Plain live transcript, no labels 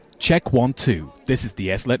Check 1, 2. This is the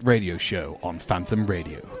SLLET radio show on Phantom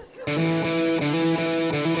Radio.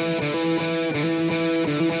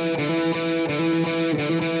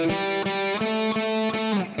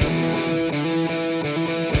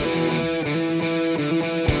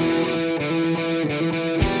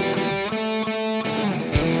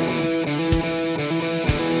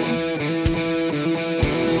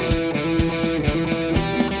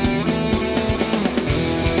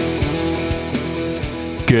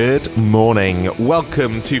 Good morning.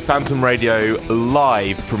 Welcome to Phantom Radio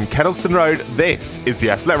live from Kettleston Road. This is the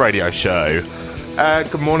SLLET radio show.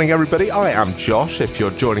 Good morning, everybody. I am Josh. If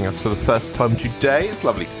you're joining us for the first time today, it's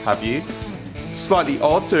lovely to have you. Slightly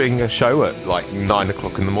odd doing a show at like 9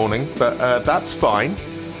 o'clock in the morning, but that's fine.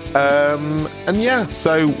 And yeah,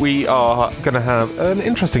 so we are going to have an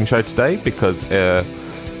interesting show today because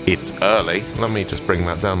it's early. Let me just bring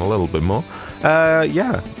that down a little bit more.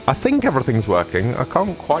 Yeah, I think everything's working. I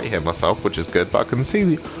can't quite hear myself, which is good, but I can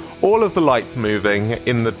see all of the lights moving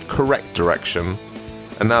in the correct direction.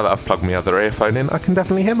 And now that I've plugged my other earphone in, I can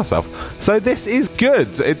definitely hear myself. So this is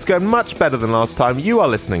good. It's going much better than last time. You are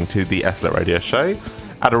listening to the SLLET radio show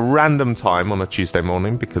at a random time on a Tuesday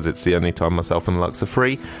morning because it's the only time myself and Lux are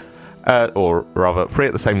free. Or rather, free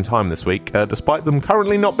at the same time this week, despite them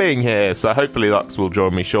currently not being here. So hopefully Lux will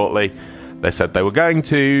join me shortly. They said they were going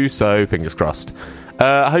to, so fingers crossed.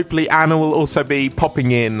 Hopefully Anna will also be popping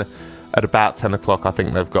in at about 10 o'clock. I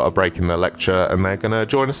think they've got a break in their lecture and they're going to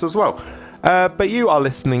join us as well. But you are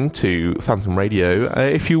listening to Phantom Radio.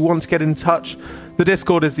 If you want to get in touch, the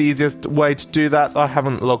Discord is the easiest way to do that. I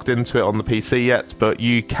haven't logged into it on the PC yet, but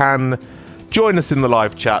you can join us in the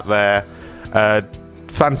live chat there.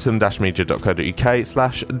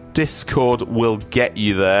 phantom-media.co.uk/Discord will get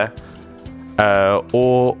you there.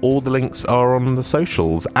 Or all the links are on the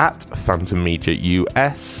socials at Phantom Media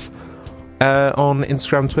US on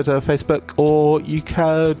Instagram, Twitter, Facebook, or you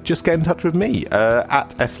can just get in touch with me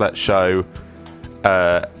at SLLET Show,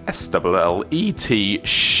 SLLET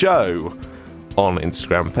Show on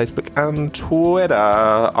Instagram, Facebook, and Twitter.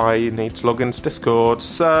 I need to log into Discord,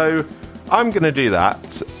 so I'm going to do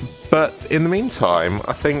that. But in the meantime,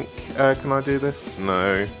 I think can I do this?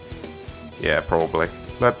 No. Yeah, probably.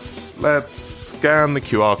 Let's scan the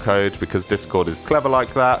QR code because Discord is clever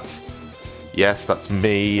like that. Yes, that's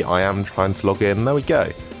me. I am trying to log in. There we go.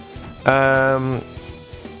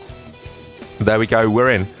 There we go.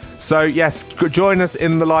 We're in. So, yes, join us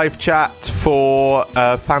in the live chat for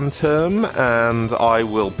Phantom, and I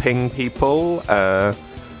will ping people.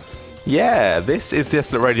 Yeah, this is the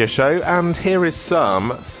SLLET radio show, and here is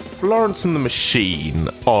some Florence and the Machine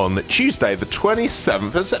on Tuesday, the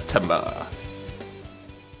 27th of September.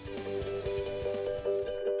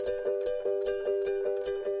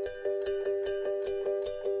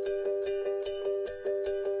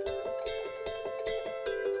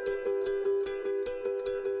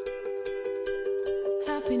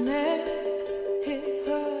 Happiness hit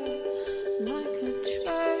her like a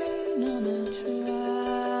train on a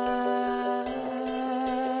track,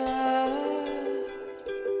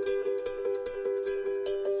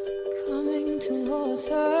 coming towards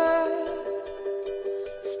her,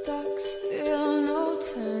 stuck still, no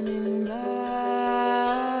turning back.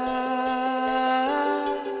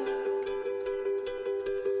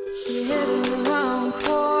 She hid around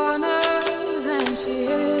corners and she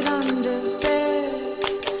hid under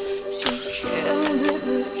killed it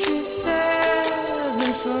with kisses,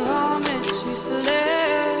 and for homage she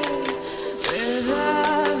fled. With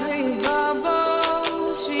every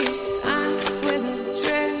bubble she sank with a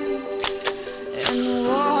drink and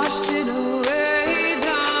washed it away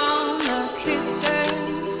down the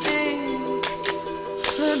kitchen sink.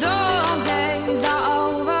 The dog days are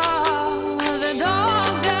over, the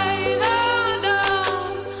dog days are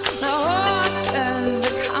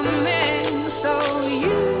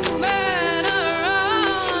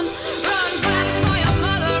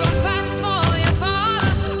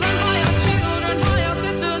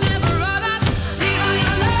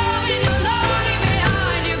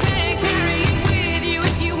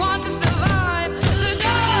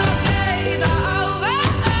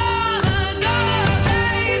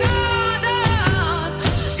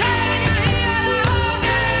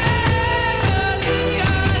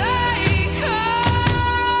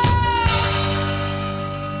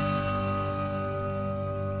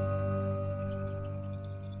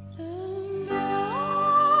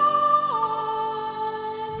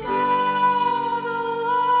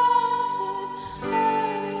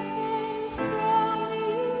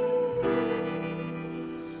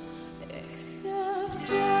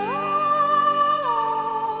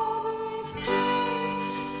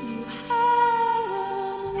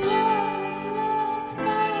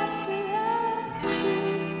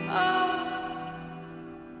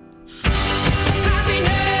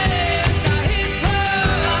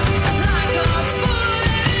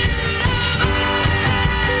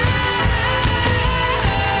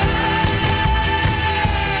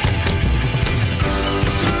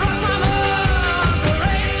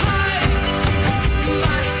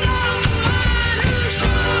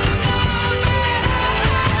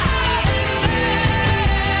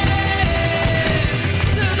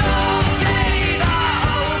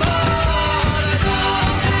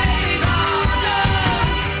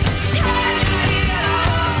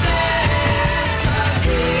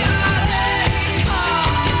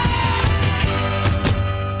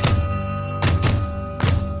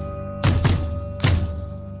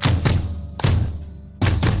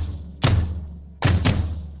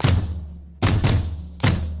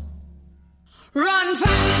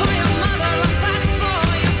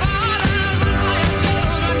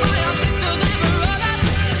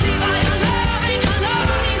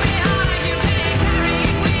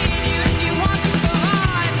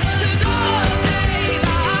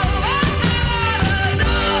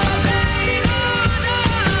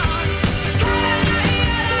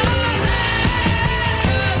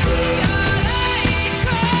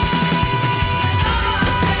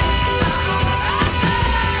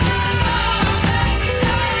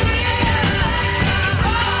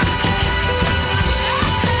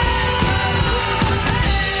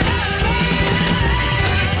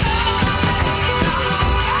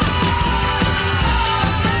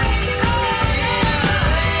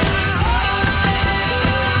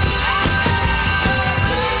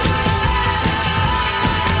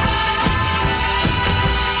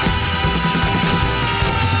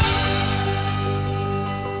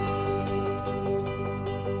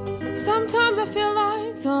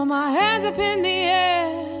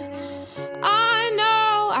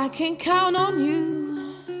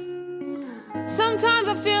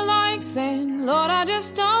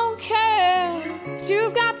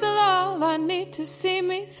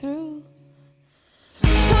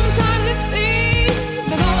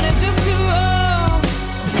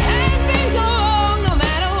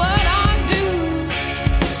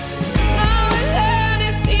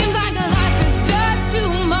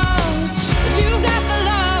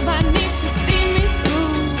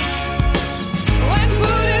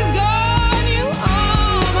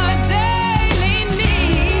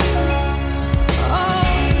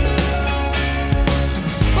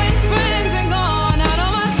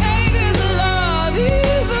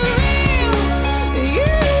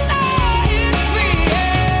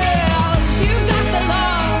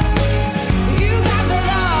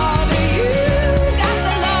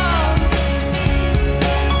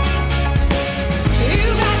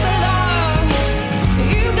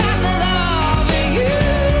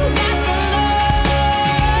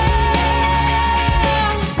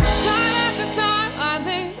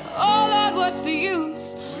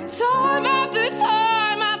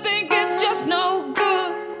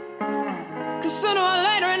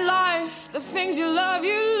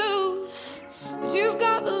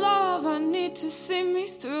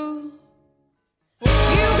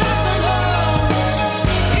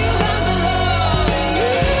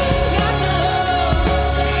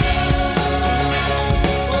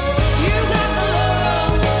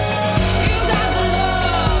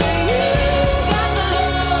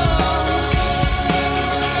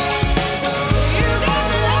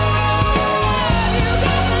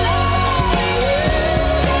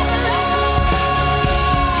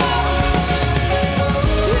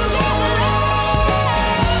You got the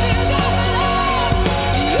love, you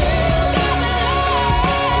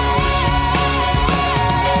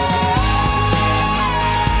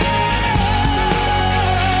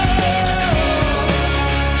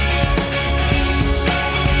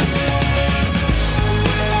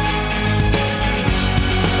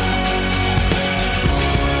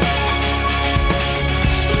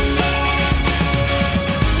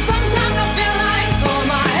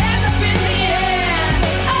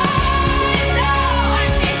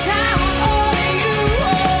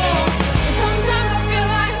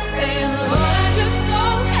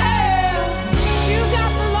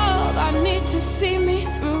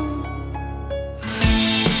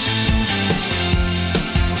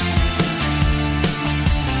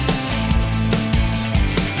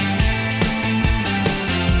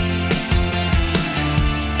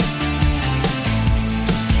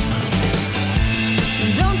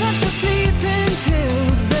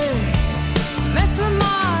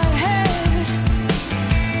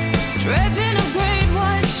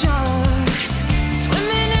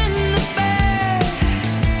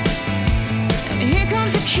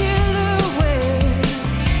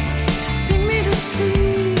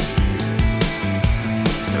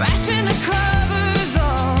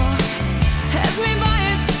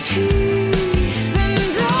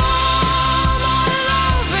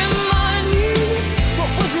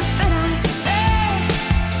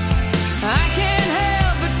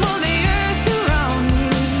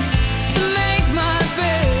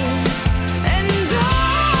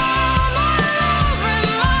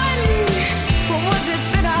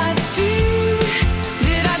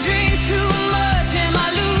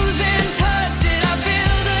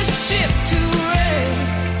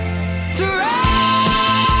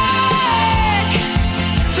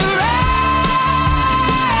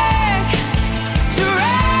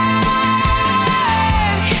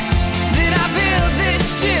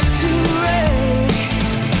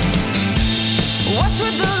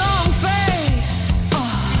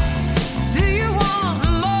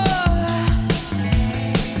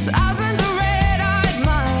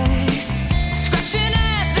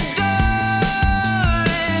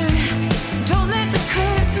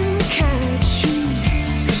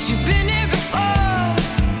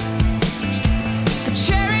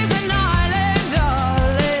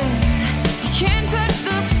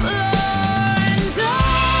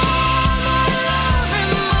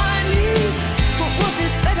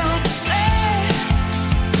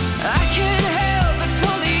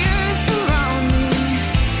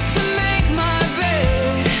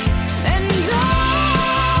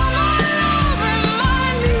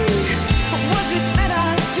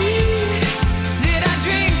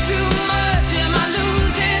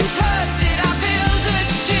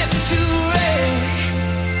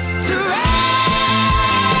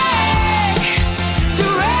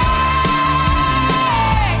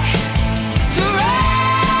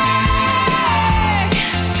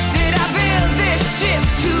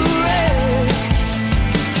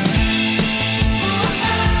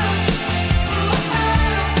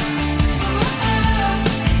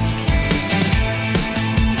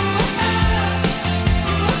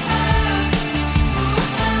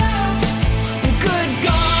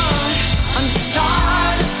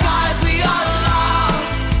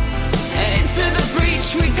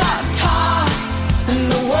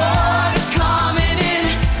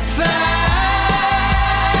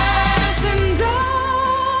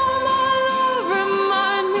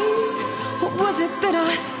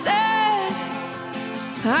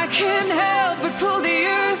can't help but pull the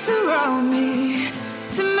earth around me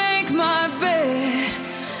to make my bed.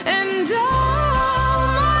 And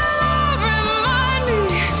oh, my love, remind me,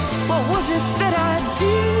 what was it that I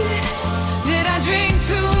did? Did I drink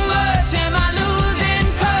too much? Am I losing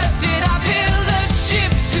touch? Did I build a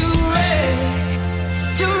ship to wreck?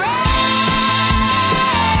 To wreck?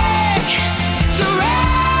 To wreck?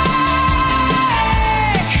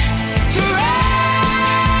 To wreck?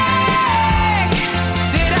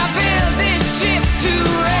 Did I build this ship to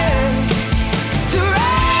wreck? To wreck?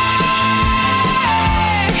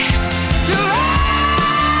 To wreck?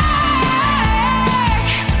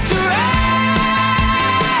 To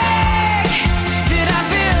wreck? Did I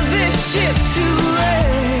build this ship to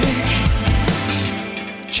wreck?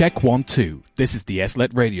 Check 1 2. This is the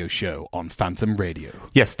SLLET radio show on Phantom Radio.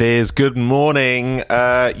 Yes, dears. Good morning.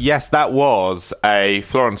 Yes, that was a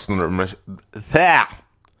Florence and the Machine.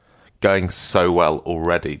 Going so well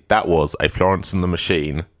already. That was a Florence and the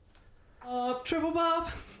Machine. Triple Bob.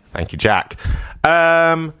 Thank you, Jack.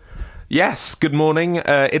 Yes, good morning.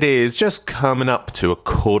 It is just coming up to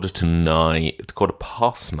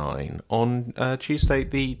 9:15 on Tuesday,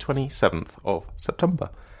 the 27th of September.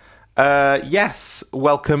 Yes,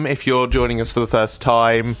 welcome if you're joining us for the first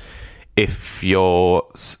time. If you're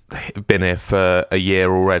been here for a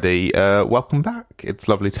year already, welcome back. It's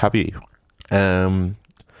lovely to have you.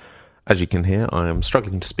 As you can hear, I am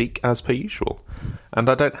struggling to speak as per usual. And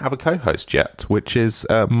I don't have a co-host yet, which is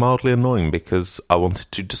mildly annoying because I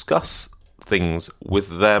wanted to discuss things with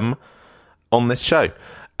them on this show.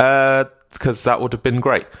 Because that would have been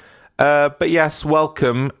great. But yes,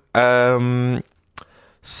 welcome.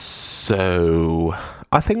 So,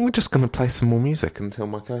 I think we're just going to play some more music until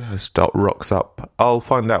my co-host rocks up. I'll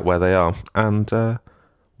find out where they are, and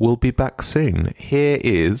we'll be back soon. Here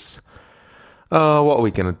is... what are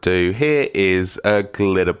we going to do? Here is a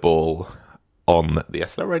glitter ball on the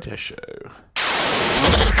SLLET radio show.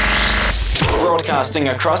 Broadcasting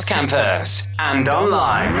across campus and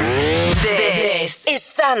online. This is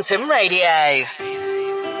Phantom Radio.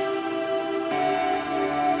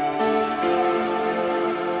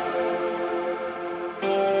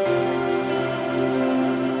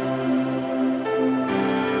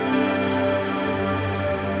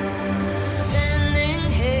 Standing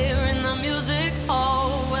here in the music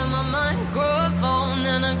hall with my microphone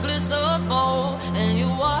and a glitter ball, and you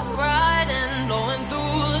walk right in, blowing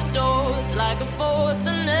through the doors like a force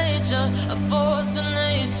of nature, a force of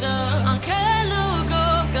nature. I can't look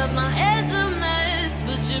up 'cause my head's a mess,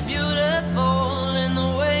 but you're beautiful in the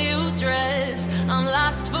way you dress. I'm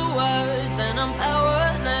lost for words and I'm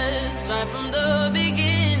powerless right from the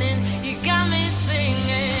beginning. You got me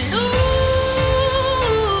singing, ooh.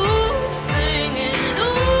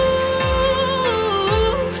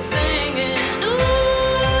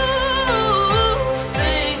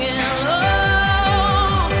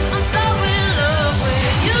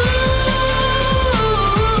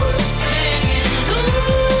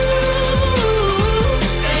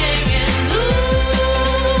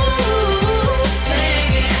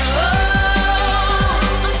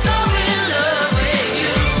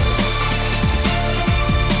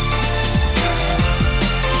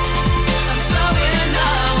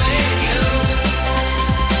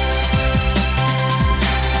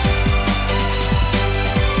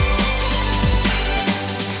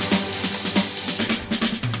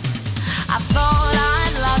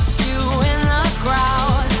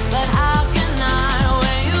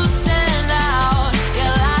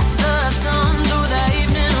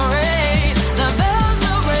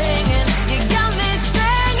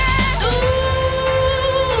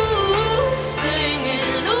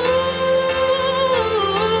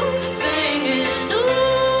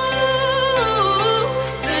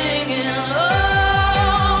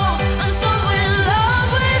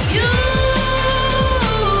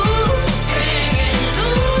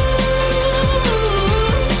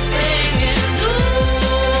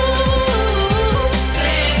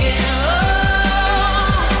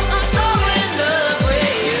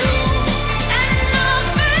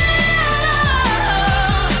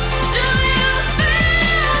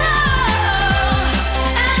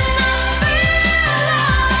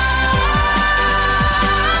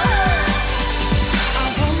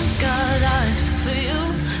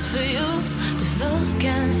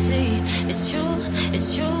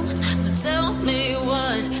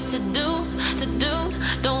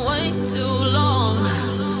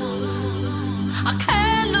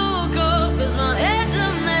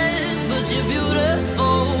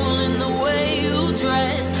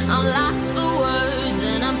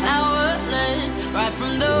 Right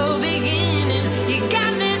from the beginning, you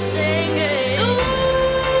got me singing. Ooh.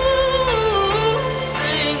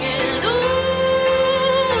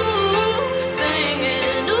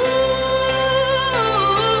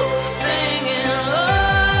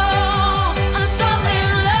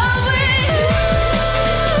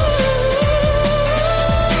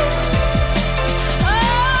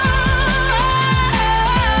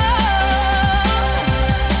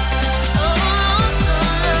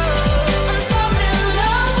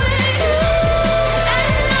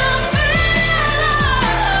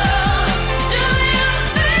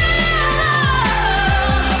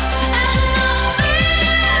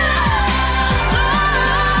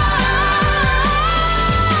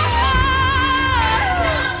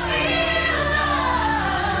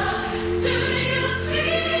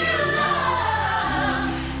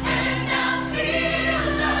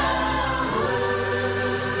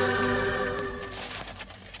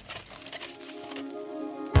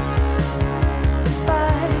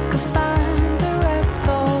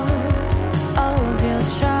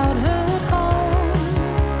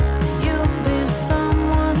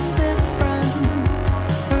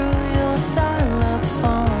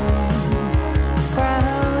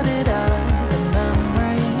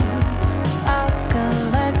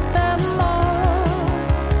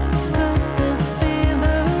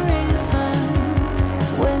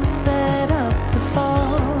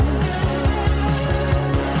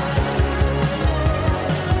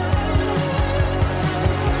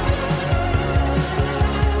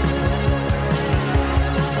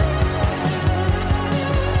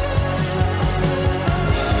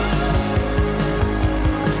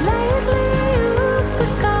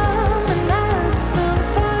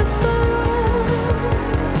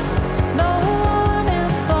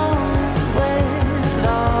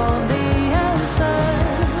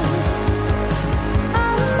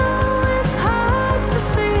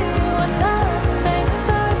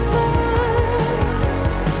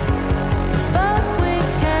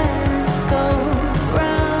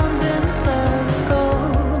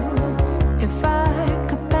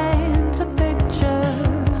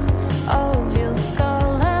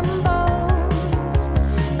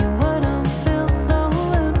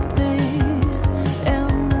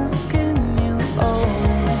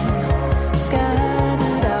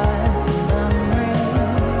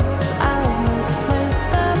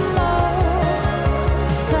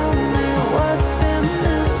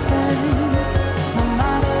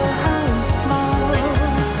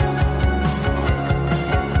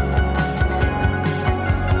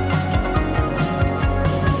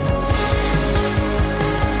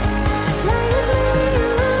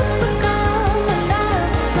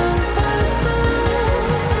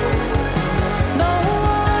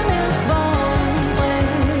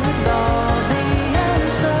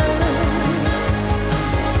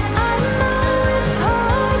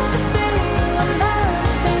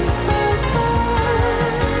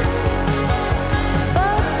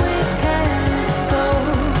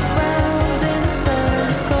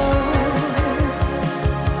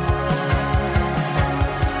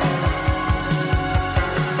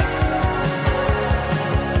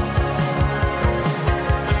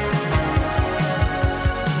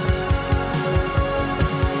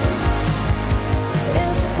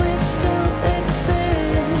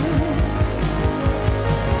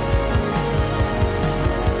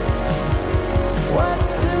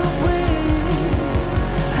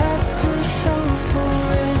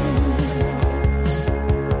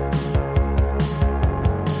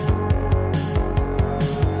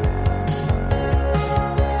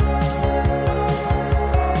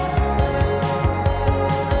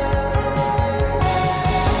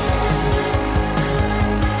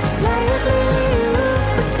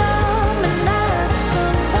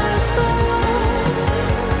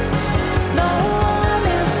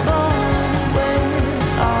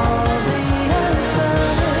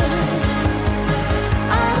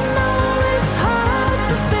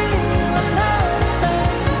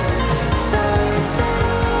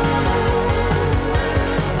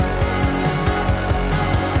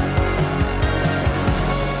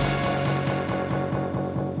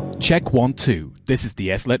 Check 1, 2. This is the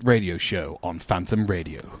SLLET radio show on Phantom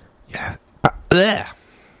Radio. Yeah. There.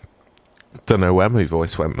 Don't know where my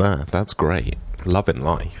voice went there. That's great. Loving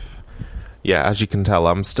life. Yeah, as you can tell,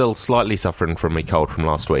 I'm still slightly suffering from my cold from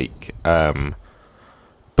last week. But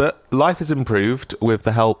life has improved with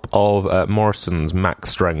the help of Morrison's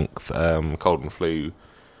Max Strength cold and flu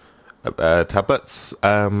tablets.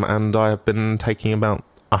 And I have been taking about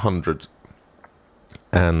 100.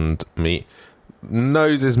 And me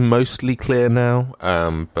nose is mostly clear now,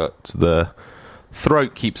 but the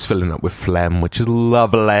throat keeps filling up with phlegm, which is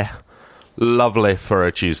lovely. Lovely for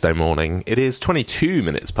a Tuesday morning. It is 22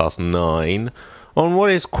 minutes past 9 on what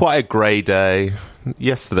is quite a grey day.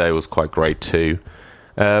 Yesterday was quite grey too.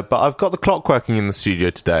 But I've got the clock working in the studio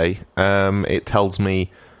today. It tells me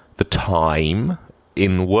the time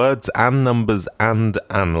in words and numbers and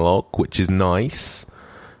analog, which is nice.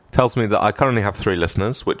 Tells me that I currently have 3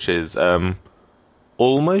 listeners, which is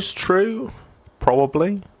almost true.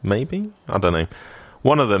 Probably. Maybe. I don't know.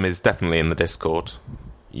 One of them is definitely in the Discord.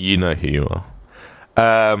 You know who you are.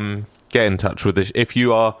 Get in touch with this. If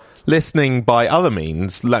you are listening by other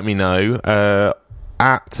means, let me know.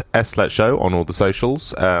 At SLLET Show on all the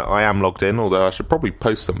socials. I am logged in, although I should probably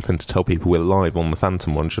post something to tell people we're live on the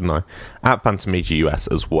Phantom one, shouldn't I? At Phantom Media US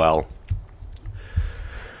as well.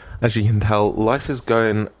 As you can tell, life is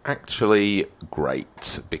going actually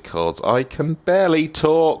great, because I can barely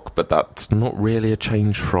talk, but that's not really a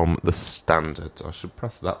change from the standard. I should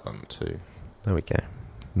press that button too. There we go.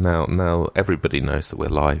 Now everybody knows that we're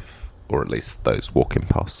live, or at least those walking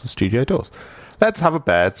past the studio doors. Let's have a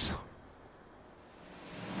bed.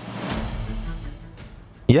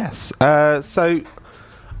 Yes, so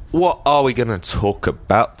what are we going to talk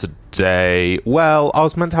about today? Well, I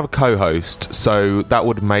was meant to have a co-host, so that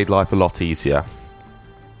would have made life a lot easier.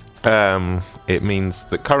 It means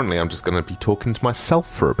that currently I'm just going to be talking to myself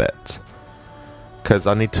for a bit, because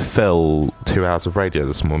I need to fill 2 hours of radio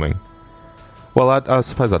this morning. Well, I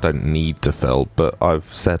suppose I don't need to fill, but I've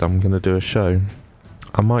said I'm going to do a show.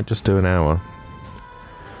 I might just do an hour.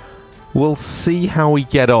 We'll see how we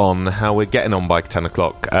get on, how we're getting on by 10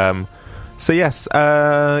 o'clock. So yes,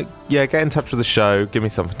 get in touch with the show, give me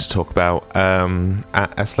something to talk about,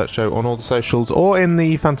 at SLLET Show on all the socials, or in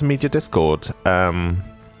the Phantom Media Discord.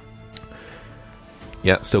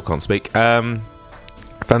 Still can't speak. Phantom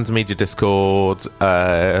Media Discord, is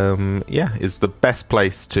the best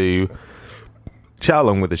place to chat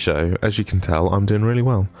along with the show. As you can tell, I'm doing really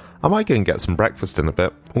well. I might go and get some breakfast in a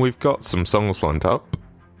bit. We've got some songs lined up.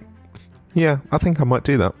 Yeah, I think I might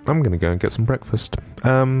do that. I'm going to go and get some breakfast.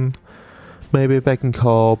 Maybe a bacon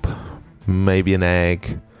cob, maybe an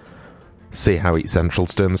egg. See how Eat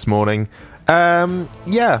Central's doing this morning. I'm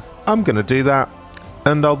going to do that.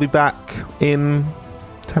 And I'll be back in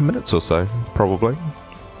 10 minutes or so, probably.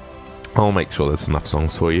 I'll make sure there's enough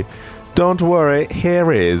songs for you. Don't worry,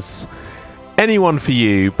 here is Anyone for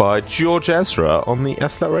You by George Ezra on the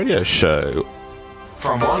SLLET Radio Show.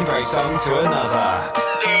 From one great song to another.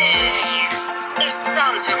 This is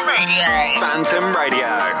Phantom Radio. Phantom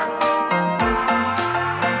Radio.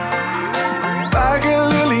 Tiger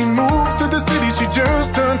Lily moved to the city, she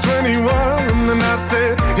just turned 21. And then I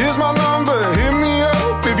said, here's my number, hit me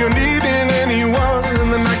up if you're needing anyone.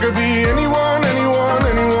 And then I could be anyone, anyone,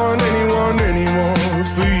 anyone, anyone, anyone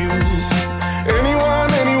for you.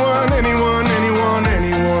 Anyone, anyone, anyone, anyone,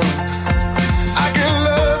 anyone. I could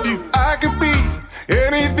love you, I could be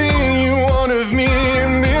anything you want of me.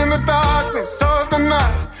 And in the darkness of the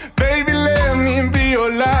night, baby, let me be your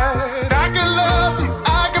light. I could love you,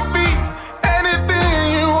 I could be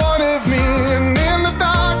anything you want of me. And in the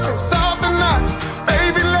darkness of the night,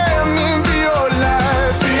 baby, let me be your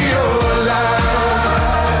light. Be your light.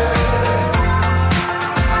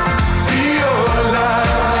 Be your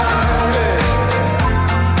light.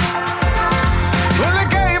 Well, I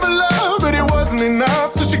gave her love, but it wasn't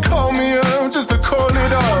enough, so she called me up just to call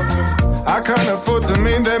it off. I can't afford to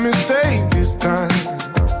make that mistake this time.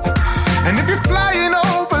 And if you're flying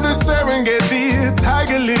over the Serengeti,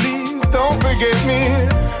 Tiger Lily, don't forget me.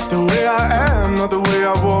 The way I am, not the way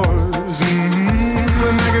I was.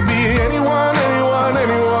 And I could be anyone, anyone,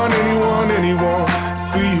 anyone, anyone, anyone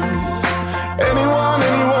for you. Anyone,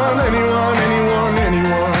 anyone, anyone, anyone,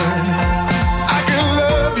 anyone. I could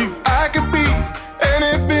love you, I could be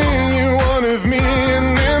anything you want of me.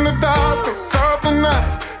 And in the darkness of the night,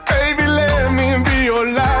 baby, let me be your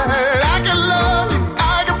light. I could love you,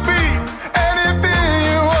 I could be anything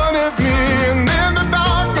you want of me. And in the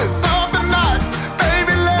darkness of the night,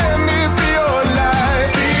 baby, let me be your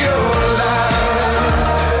light. Be your light.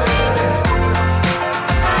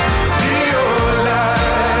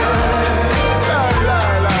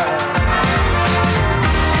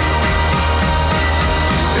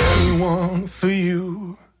 for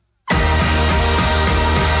you.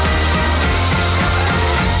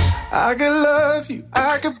 I could love you,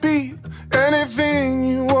 I could be anything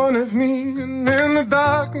you want of me. And in the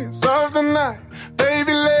darkness of the night,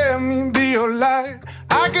 baby, let me be your light.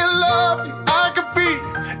 I could love you, I could be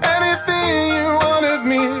anything you want of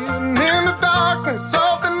me. And in the darkness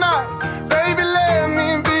of the night, baby, let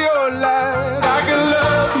me be your light. I could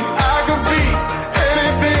love you, I could be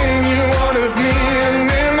anything you want of me.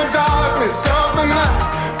 And in the darkness of the night,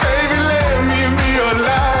 baby, let me be your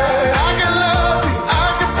light. I could love you, I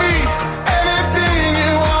could be anything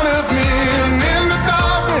you want of me. And in the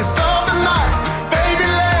darkness of the night, baby,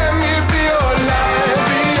 let me be your light,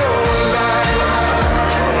 be your light,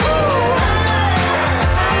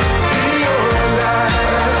 be your light.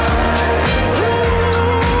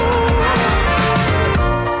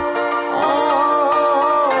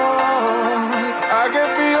 Oh, I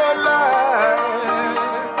could be your light.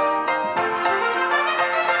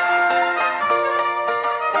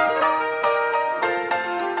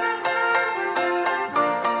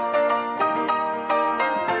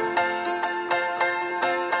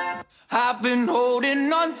 I've been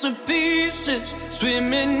holding on to pieces,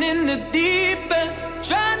 swimming in the deep end,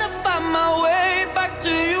 trying to find my way back to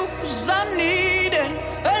you, 'cause I'm needing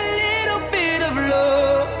a little bit of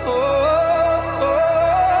love,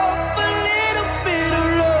 a little bit of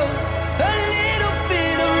love, a little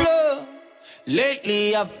bit of love. Lately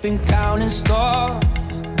I've been counting stars,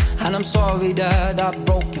 and I'm sorry that I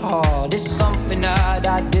broke your heart. It's something that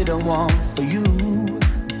I didn't want for you,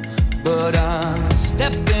 but I'm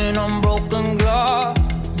stepping on broken glass,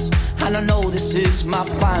 and I know this is my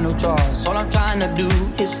final choice. All I'm trying to do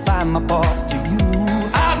is find my path to you.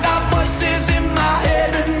 I got voices in my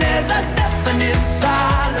head and there's a definite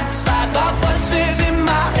silence. I got voices in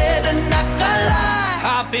my head and I can't lie.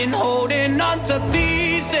 I've been holding on to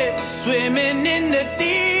pieces, swimming in the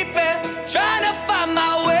deep end, trying to find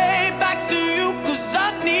my way back to you, 'cause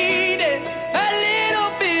I've needed a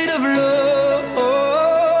little bit of love,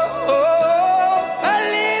 a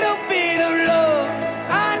little bit of love.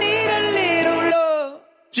 I need a little love.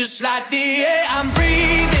 Just like the air I'm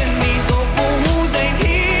breathing, these open wounds ain't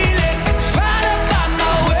healing. Trying to find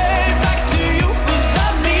my way back to you, 'cause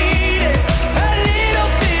I've needed a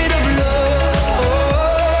little bit of love,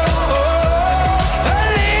 a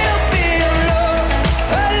little bit of love,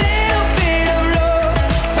 a little bit of love,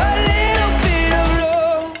 a little bit of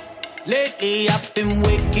love. Lately I've been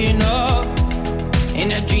waking up in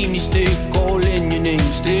a dreamy state, calling your name,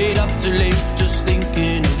 stayed up too late, just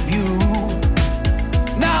thinking of you.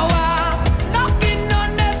 Now I'm knocking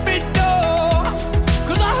on every door,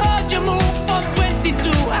 'cause I heard you move from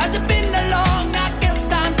 22. Has it been that long? I guess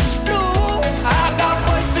time just flew. I got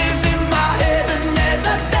voices in my head and there's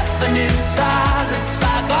a definite silence.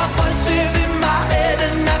 I got voices in my head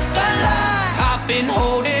and I can't lie. I've been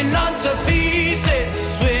holding on to pieces,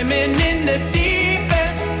 swimming in the deep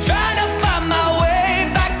end, trying to find my way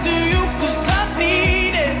back to you, 'cause I've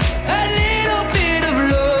needed a little bit of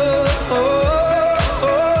love,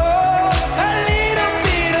 a little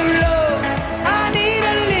bit of love. I need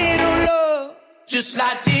a little love. Just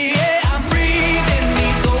like the air I'm breathing,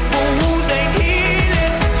 these open wounds ain't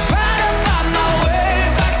healing. Trying to find my way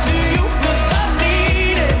back to you, 'cause I've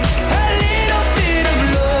needed a little bit of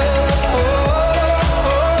love,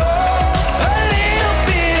 a little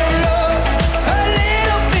bit of love, a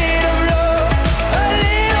little bit of love, a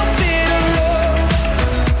little bit of love.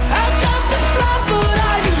 I tried to fly, but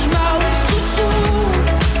I used my wings too soon.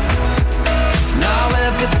 Now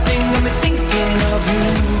everything got me thinking of you.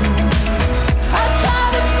 I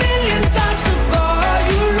tried a million times to call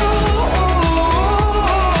you loose.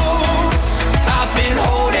 I've been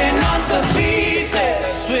holding on to pieces,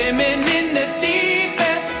 swimming in the deep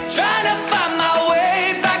end, trying to find my way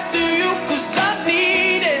back to you, 'cause I've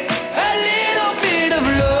needed a little bit of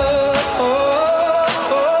love,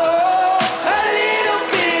 a little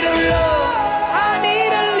bit of love. I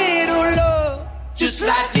need a little love. Just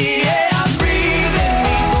like the air I'm breathing,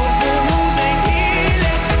 these open wounds ain't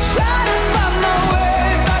healing. Trying to find my way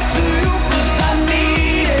back to you, 'cause I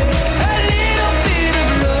needed a little bit of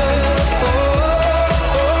love,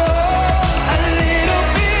 a little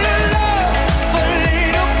bit of love, a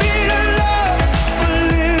little bit of love, a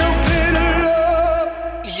little bit of love.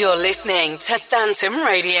 You're listening to Phantom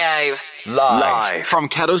Radio. Live from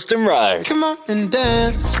Kettleston Road. Come on and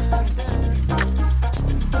dance.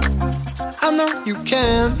 I know you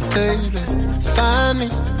can, baby. Find me.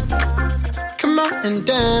 Come on and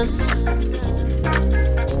dance.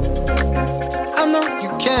 I know you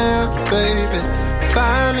can, baby.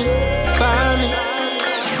 Find me, find me.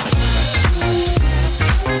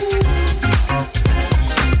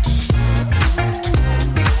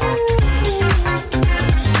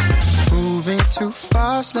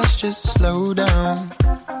 pause, let's just slow down.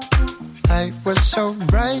 Light was so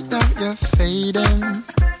bright, now you're fading.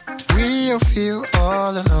 We'll feel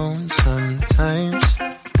all alone sometimes,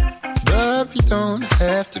 but we don't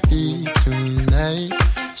have to be tonight.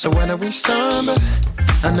 So when are we somber?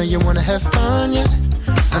 I know you wanna have fun, yeah.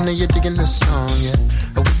 I know you're digging the song, yeah.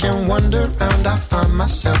 But we can wander around, I find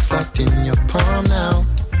myself locked in your palm now.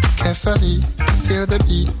 Carefully, feel the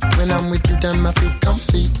beat. When I'm with you, damn, I feel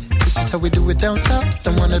complete. This is how we do it down south,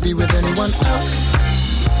 don't wanna be with anyone else.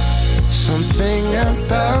 Something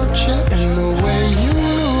about you and the way you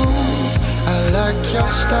move, I like your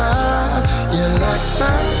style, you like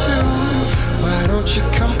mine too. Why don't you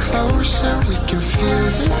come closer, we can feel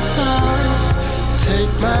this out.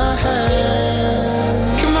 Take my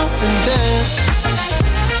hand, come on and dance.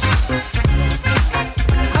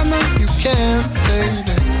 I know you can,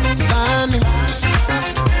 baby, find me.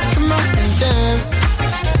 Come on and dance.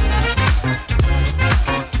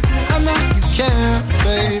 I know you can,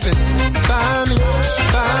 baby, find me,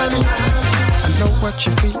 find me. I know what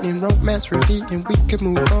you're feeling, romance revealing. We can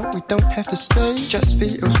move on, we don't have to stay. Just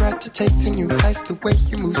feels right to take to new heights. The way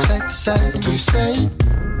you move side to side and you say,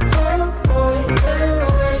 oh boy, the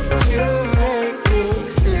way you make me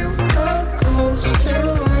feel, come close to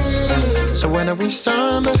me. So when are we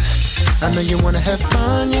somber? I know you wanna have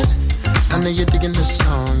fun, yeah. I know you're digging the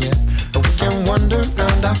song, yeah. But we can wander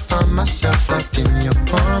around, I find myself locked in your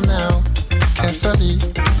palm now. Carefully,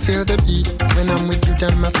 feel the beat. When I'm with you,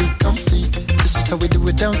 damn, I feel complete. This is how we do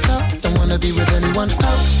it down south, don't wanna be with anyone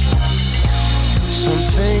else.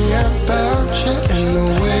 Something about you and the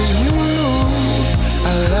way you move,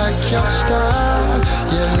 I like your style,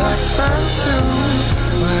 you like mine too.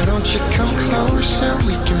 Why don't you come closer,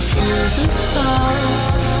 we can feel this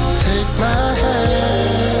out. Take my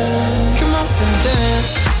hand, come on and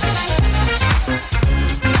dance.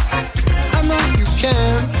 I know you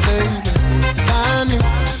can, baby, find me.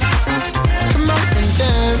 Come on and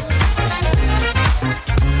dance.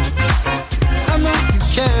 I know you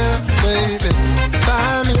can, baby,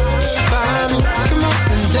 find me, find me. Come on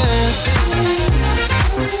and dance.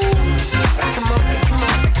 Come on, come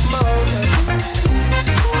on, come on.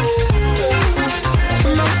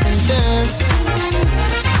 Come on and dance.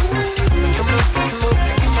 Come on, come on,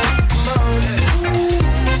 come on, come on.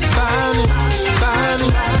 Find me, find me.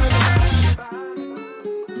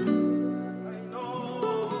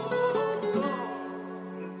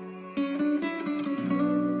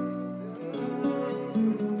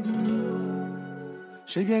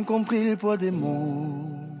 J'ai bien compris le poids des mots,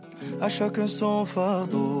 à chacun son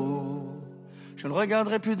fardeau. Je ne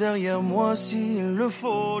regarderai plus derrière moi s'il le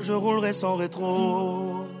faut, je roulerai sans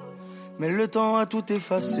rétro. Mais le temps a tout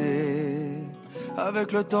effacé,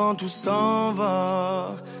 avec le temps tout s'en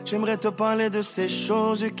va. J'aimerais te parler de ces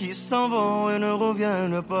choses qui s'en vont et ne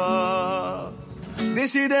reviennent pas.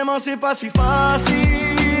 Décidément c'est pas si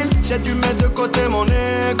facile, j'ai dû mettre de côté mon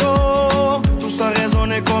ego. Tout ça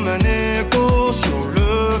résonnait comme un écho sur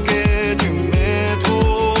le quai du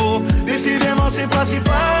métro. Décidément c'est pas si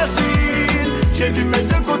facile, j'ai dû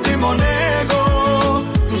mettre de côté mon ego.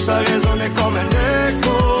 Tout ça résonnait comme un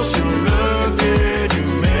écho sur le quai du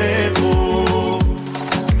métro.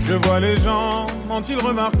 Je vois les gens, m'ont-ils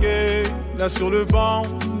remarqué? Là sur le banc,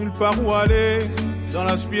 nulle part où aller. Dans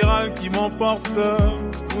la spirale qui m'emporte,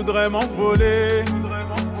 voudrais m'envoler.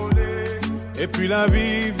 Et puis la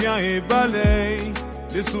vie vient et balaye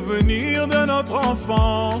les souvenirs de notre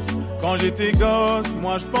enfance. Quand j'étais gosse,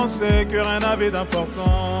 moi je pensais que rien n'avait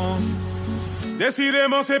d'importance.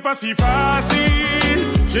 Décidément c'est pas si facile,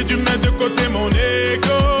 j'ai dû mettre de côté mon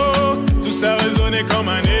ego. Tout ça résonnait comme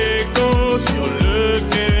un écho sur le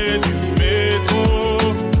quai du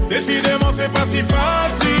métro. Décidément c'est pas si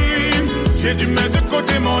facile, j'ai dû mettre de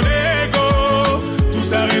côté mon ego. Tout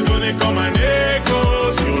ça résonnait comme un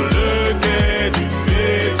écho sur le quai du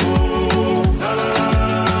métro. La la la.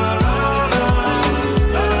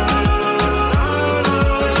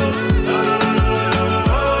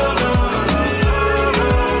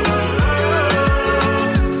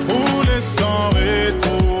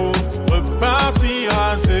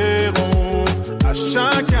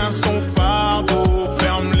 Chacun son fardeau,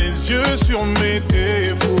 ferme les yeux sur mes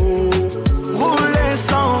défauts. Rouler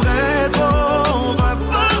sans rétro, on va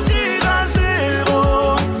partir à zéro.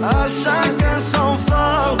 À chacun son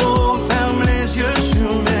fardeau, ferme les yeux sur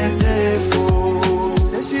mes défauts.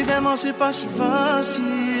 Décidément c'est pas si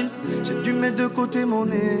facile, j'ai dû mettre de côté mon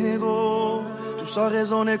ego. Tout ça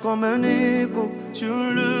résonnait comme un écho sur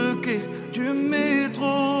le quai du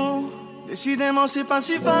métro. Décidément c'est pas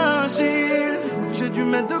si facile, j'ai dû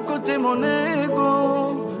mettre de côté mon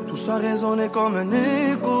ego. Tout ça résonnait comme un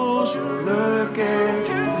écho sur le quai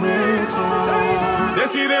du métro.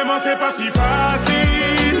 Décidément c'est pas si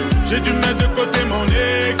facile. J'ai dû mettre de côté mon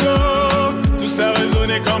ego. Tout ça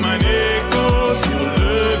résonnait comme un écho sur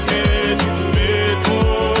le quai du métro.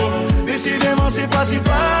 Décidément c'est pas si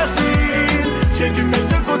facile. J'ai dû mettre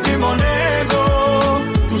de côté mon ego.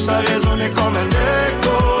 Tout ça résonnait comme un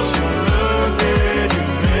écho sur le quai du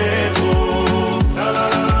métro. La la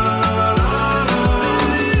la la.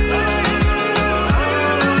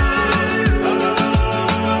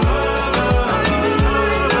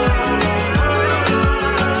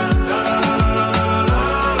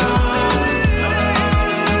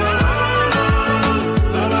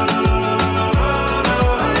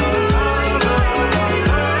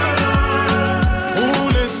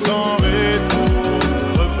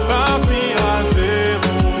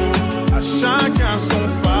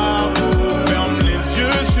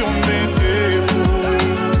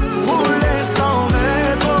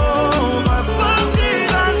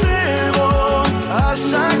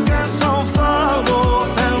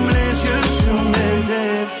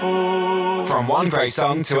 One great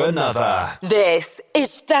song to another. This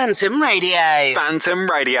is Phantom Radio. Phantom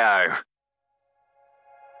Radio.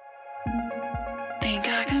 Think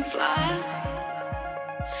I can fly.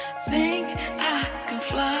 Think I can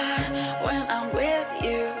fly when I'm with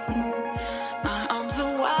you. My arms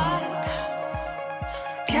are wide,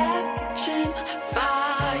 catching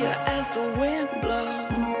fire as the wind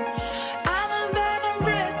blows. I know that I'm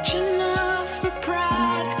rich enough for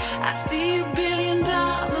pride. I see $1 billion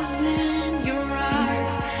in your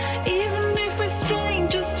eyes, even if we're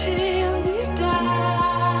strangers till we die.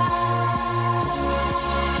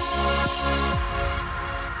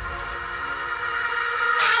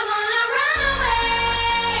 I wanna run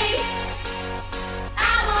away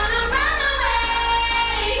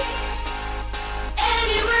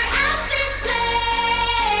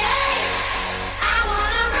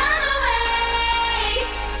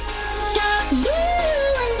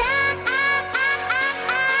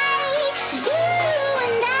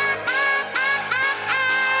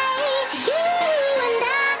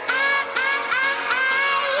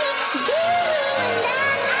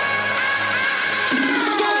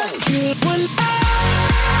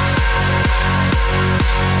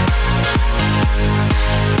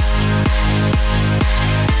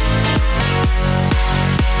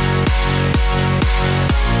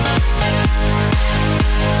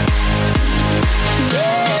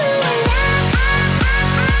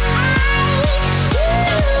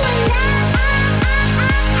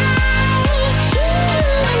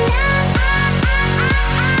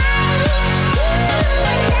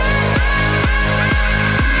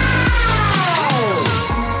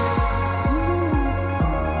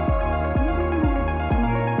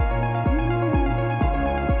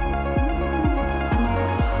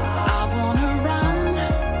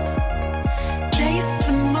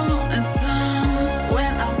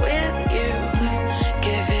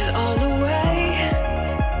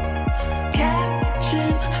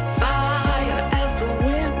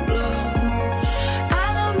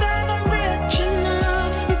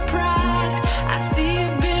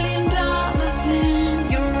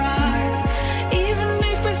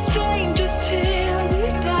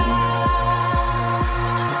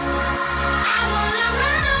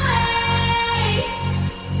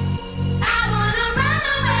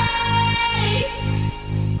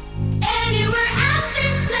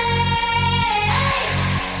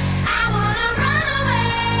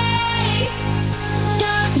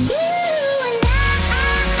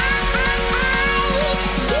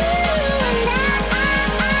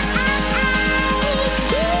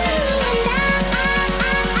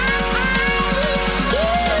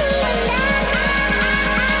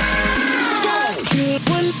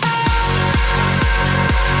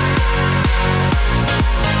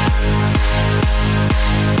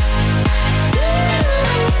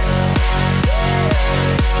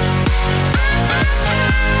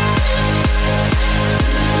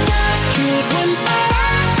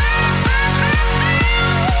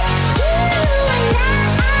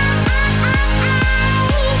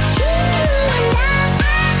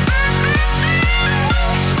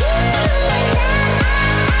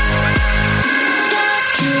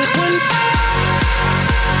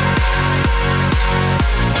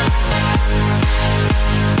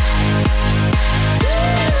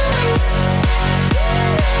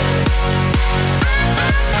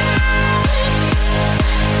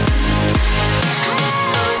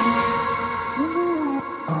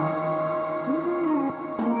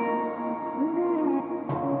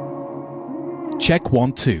Check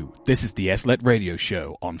 1, 2. This is the SLLET radio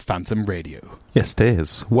show on Phantom Radio. Yes, it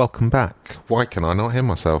is. Welcome back. Why can I not hear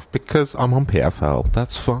myself? Because I'm on PFL.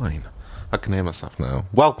 That's fine. I can hear myself now.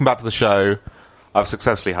 Welcome back to the show. I've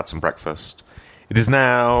successfully had some breakfast. It is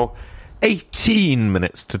now 18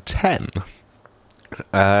 minutes to 10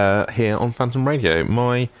 here on Phantom Radio.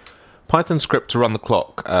 My Python script to run the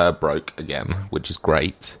clock broke again, which is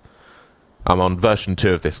great. I'm on version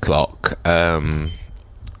 2 of this clock.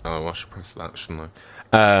 I should press that, shouldn't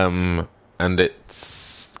I? And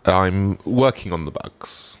I'm working on the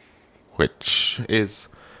bugs, which is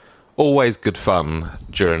always good fun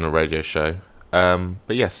during a radio show.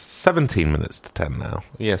 But yes, 17 minutes to 10 now.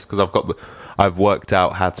 Yes, because I've worked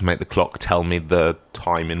out how to make the clock tell me the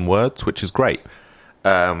time in words, which is great.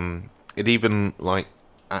 It even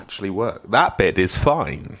actually worked. That bit is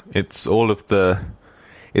fine. It's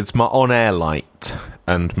it's my on-air light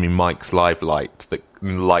and my mic's live light that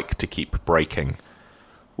like to keep breaking,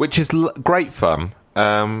 which is great fun.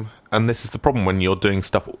 And this is the problem when you're doing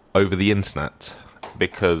stuff over the internet,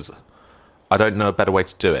 because I don't know a better way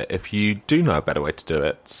to do it. If you do know a better way to do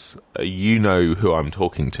it, you know who I'm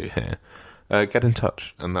talking to here. Get in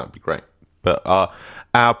touch, and that would be great. But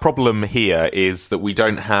our problem here is that we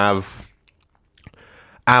don't have...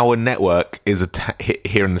 Our network is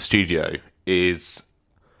here in the studio is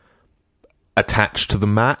attached to the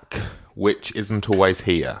Mac, which isn't always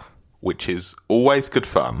here, which is always good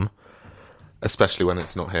fun, especially when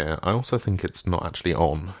it's not here. I also think it's not actually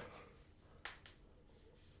on.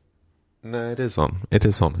 No, it is on. It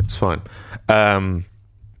is on. It's fine. But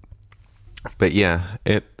yeah,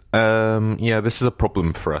 this is a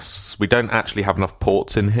problem for us. We don't actually have enough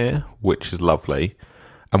ports in here, which is lovely,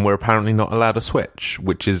 and we're apparently not allowed a switch,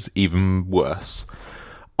 which is even worse.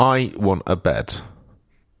 I want a bed.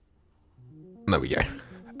 There we go.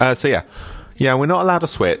 Yeah, we're not allowed a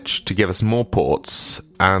switch to give us more ports,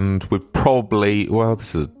 and we're probably we're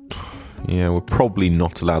probably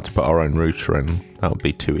not allowed to put our own router in. That would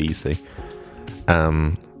be too easy.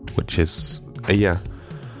 Which is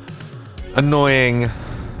annoying,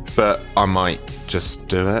 but I might just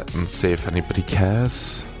do it and see if anybody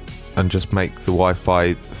cares, and just make the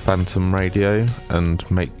Wi-Fi Phantom Radio and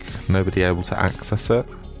make nobody able to access it.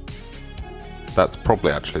 That's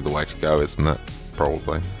probably actually the way to go, isn't it?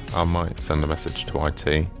 Probably. I might send a message to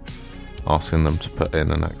IT asking them to put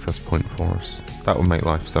in an access point for us. That would make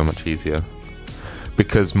life so much easier.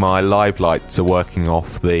 Because my live lights are working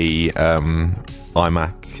off the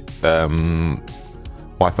iMac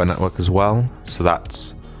Wi-Fi network as well. So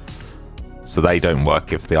they don't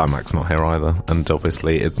work if the iMac's not here either. And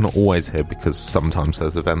obviously it's not always here because sometimes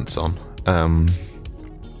there's events on.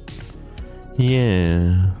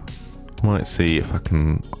 Yeah... Might see if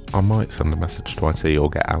I might send a message to IT or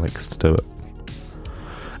get Alex to do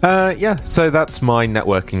it. So that's my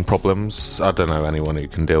networking problems. I don't know anyone who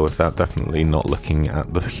can deal with that. Definitely not looking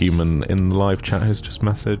at the human in the live chat who's just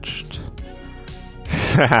messaged.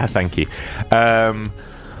 Thank you.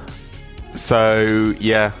 So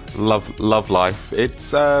yeah, love life.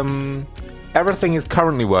 It's everything is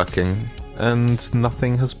currently working and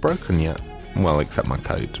nothing has broken yet. Well, except my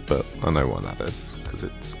code, but I know why that is, because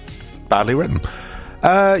it's badly written.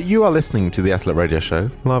 You are listening to the SLLET Radio Show,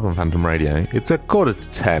 live on Phantom Radio. It's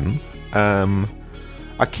 9:45.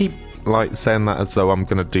 I keep saying that as though I'm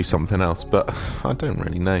going to do something else, but I don't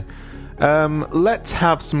really know. Let's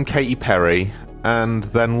have some Katy Perry, and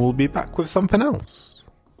then we'll be back with something else.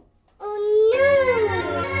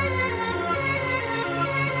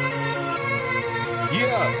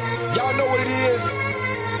 Yeah, y'all know what it is.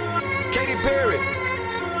 Katy Perry,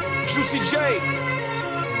 Juicy J.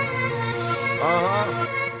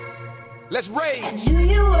 Let's rage. I knew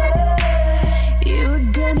you were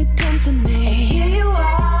gonna come to me. And here you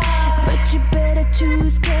are, but you better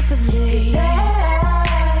choose carefully.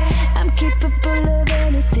 'Cause I'm capable of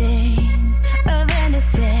anything, and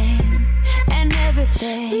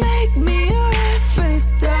everything. Make me your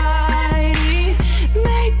Aphrodite,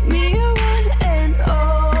 make me your one and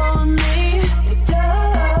only.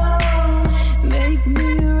 Don't make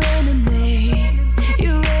me your enemy,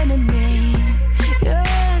 your enemy, your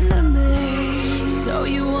enemy. So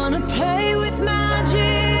you wanna play with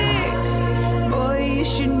magic? Boy, you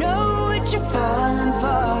should know what you're falling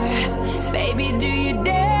for. Baby, do you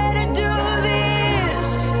dare to do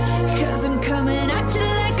this? 'Cause I'm coming at you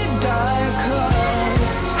like a dark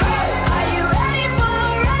horse. Are you ready for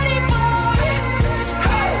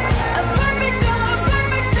a perfect storm?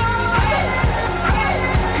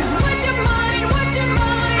 'Cause what's your mind?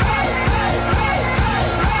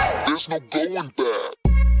 There's no going back.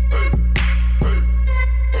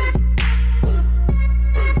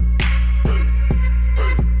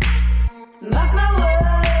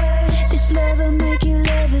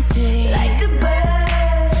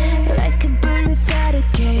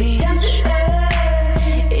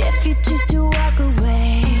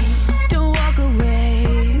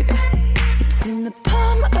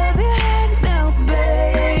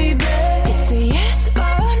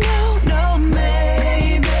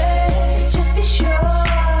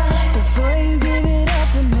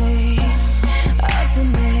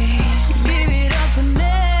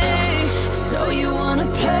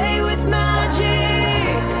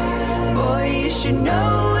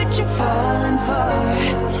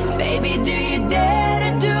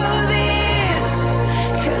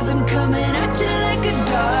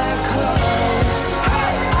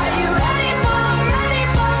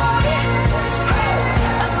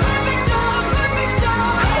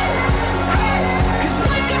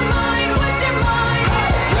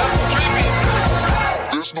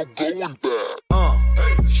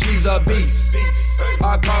 she's a beast.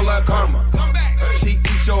 I call her karma. She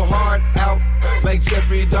eats your heart out like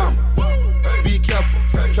Jeffrey Dahmer. Be careful,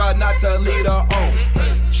 try not to lead her on.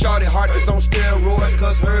 Shawty heart is on steroids,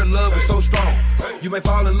 cause her love is so strong. You may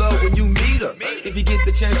fall in love when you meet her. If you get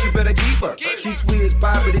the chance, you better keep her. She's sweet as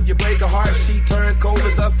pie, but if you break her heart, she turns cold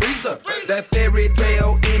as a freezer. That fairy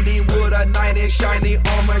tale ending with a knight in shiny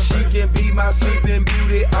armor. She can be my sleeping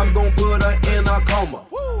beauty, I'm gon' put her in a coma.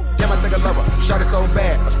 Damn, I think I love her. Shawty so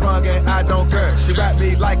bad, I sprung and I don't care. She wrapped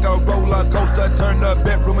me like a roller coaster, turned the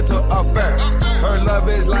bedroom into a fair. Her love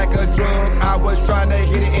is like a drug. I was trying to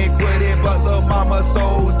hit it and quit it, but lil' mama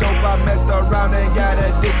so dope, I messed around and got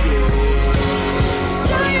addicted.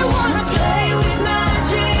 So you wanna play with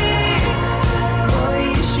magic?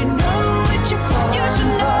 Boy, you should know what you're for. You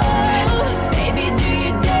should know. Baby, do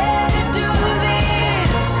you dare to do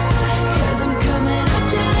this? 'Cause I'm coming at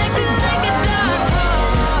you like a dog.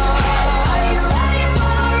 Are you ready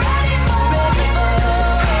for a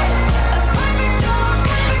perfect storm?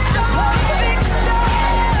 A perfect storm.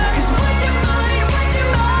 'Cause what's your mind?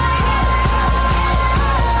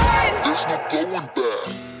 There's no going back.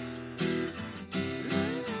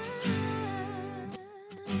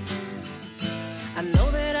 I know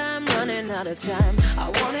that I'm running out of time. I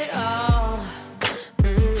want it all.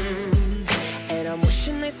 And I'm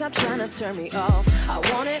wishing they stop trying to turn me off. I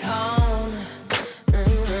want it all.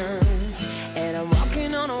 And I'm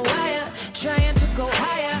walking on a wire, trying to go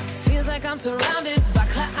higher. Feels like I'm surrounded by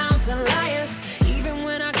clowns and liars. Even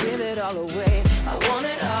when I give it all away, I want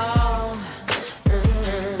it all.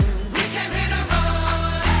 We came here to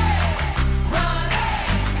run, run,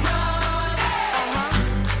 run.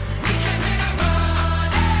 We came here to run,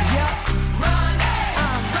 run,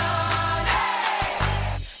 run.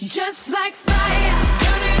 Just like fire,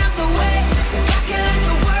 burning up the way. If I can light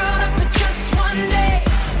the world up for just one day,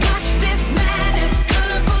 watch this madness,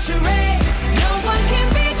 colorful charade. No one can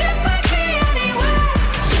be just like me anywhere.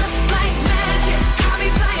 Just like magic, I'll be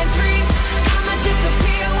flying free. I'ma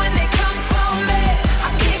disappear when they come for me. I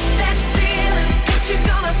kick that ceiling, what you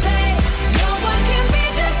gonna say? No one can be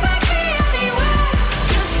just like me anywhere.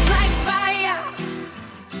 Just like fire.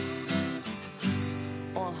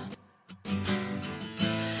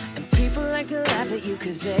 And people like to laugh at you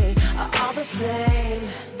 'cause they are all the same.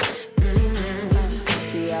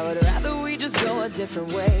 See, I would rather we just go a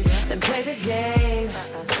different way than play the game.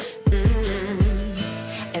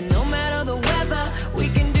 And no matter the weather, we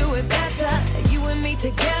can do it better. You and me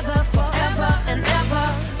together forever and ever.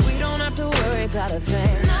 We don't have to worry about a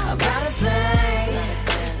thing, about a thing.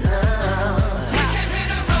 No.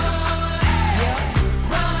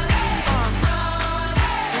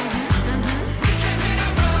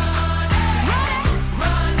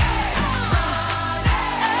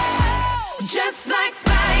 Just like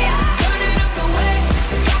fire, burning up the way.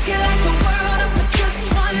 If I can light the world up for just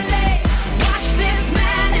one day, watch this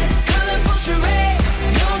madness, colorful charade.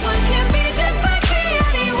 No one can be just like me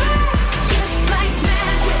anywhere. Just like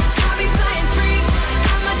magic, I'll be flying free.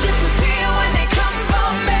 I'ma disappear when they come for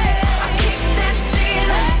me. I kick that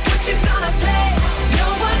ceiling, what you gonna say? No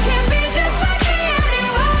one can be just like me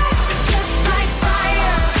anywhere. Just like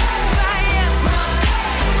fire, fire.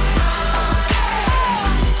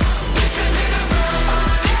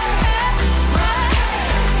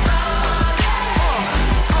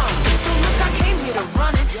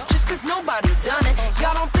 Cause nobody's done it.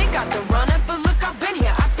 Y'all don't think I can run it, but look, I've been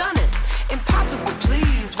here, I've done it. Impossible,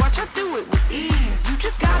 please. Watch, I do it with ease. You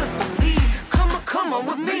just gotta believe. Come on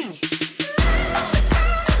with me.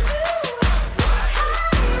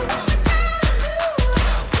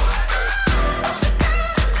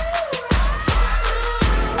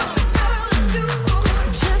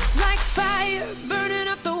 Just like fire, burning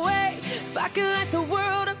up the way. If I can light the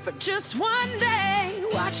world up for just one day,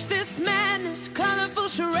 watch this madness, colorful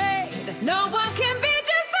charade. No one can be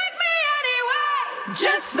just like me anyway.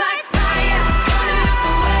 Just like fire, burning up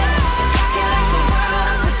the way. If I can light the world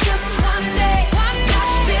up for just one day,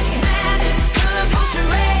 watch this madness, colorful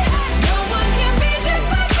charade. No one can be just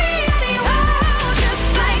like me anyway. Just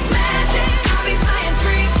like magic, I'll be flying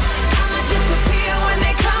free. I'ma disappear when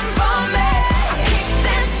they come for me. I kick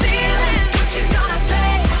that ceiling, what you gonna say?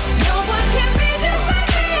 No one can be just like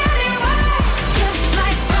me anyway. Just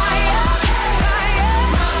like fire, fire.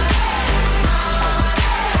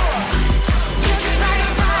 Just like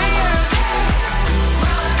fire.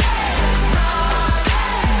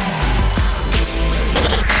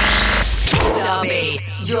 Derby,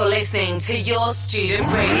 you're listening to your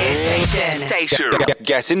student radio station.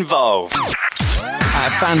 Get involved at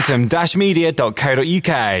phantom-media.co.uk.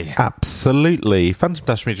 Absolutely.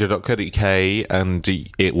 Phantom-media.co.uk, and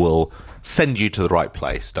it will send you to the right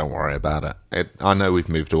place. Don't worry about it. I know we've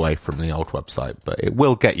moved away from the old website, but it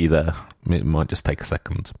will get you there. It might just take a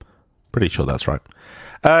second. Pretty sure that's right.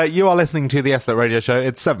 You are listening to the SLLET Radio Show.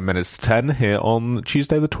 It's 7 minutes to 10 here on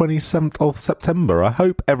Tuesday the 27th of September. I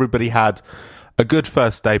hope everybody had a good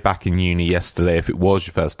first day back in uni yesterday, if it was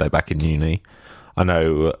your first day back in uni. I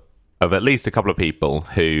know of at least a couple of people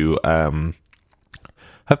who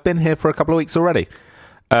have been here for a couple of weeks already.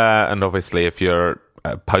 And obviously, if you're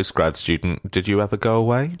a postgrad student, did you ever go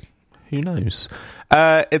away? Who knows?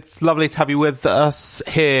 It's lovely to have you with us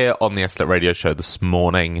here on the SLLET Radio Show this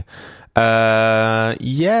morning. Yeah.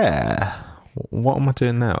 What am I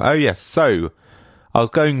doing now? Oh, yes. So, I was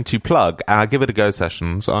going to plug our Give It A Go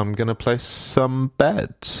sessions. I'm going to play some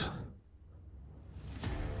bed.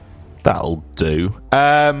 That'll do.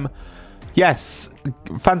 Yes,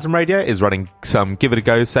 Phantom Radio is running some Give It A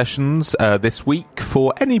Go sessions this week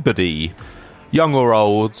for anybody, young or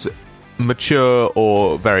old, mature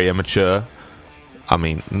or very immature. I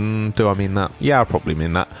mean, do I mean that? Yeah, I probably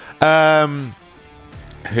mean that.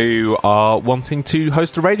 Who are wanting to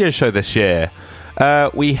host a radio show this year.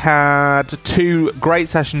 We had 2 great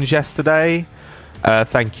sessions yesterday.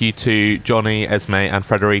 Thank you to Johnny, Esme and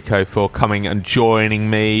Federico for coming and joining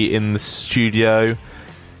me in the studio.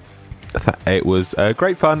 It was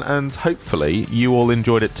great fun, and hopefully you all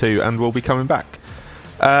enjoyed it too and will be coming back.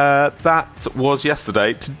 That was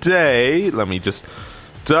yesterday. Today, let me just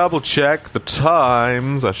double check the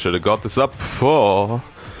times. I should have got this up before.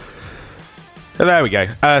 There we go.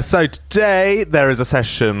 So today there is a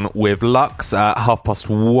session with Lux at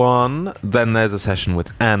 1:30. Then there's a session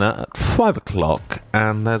with Anna at 5 o'clock.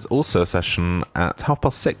 And there's also a session at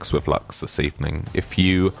 6:30 with Lux this evening, if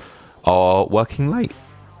you are working late.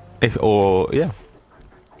 So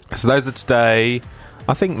those are today.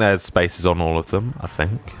 I think there's spaces on all of them, I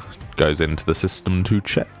think. Goes into the system to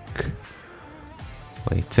check.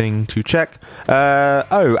 Waiting to check.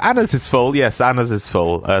 Anna's is full. Yes, Anna's is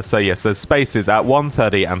full. So yes, there's spaces at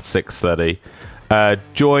 1:30 and 6:30.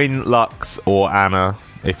 Join Lux or Anna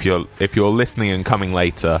if you're listening and coming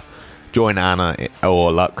later. Join Anna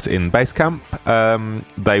or Lux in Basecamp.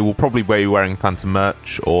 They will probably be wearing Phantom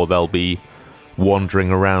merch, or they'll be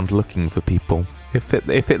wandering around looking for people. If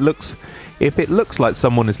it looks like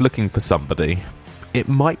someone is looking for somebody, it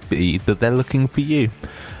might be that they're looking for you.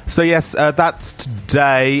 So yes, that's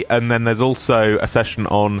today, and then there's also a session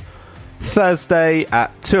on Thursday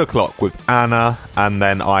at 2 o'clock with Anna, and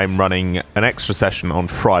then I'm running an extra session on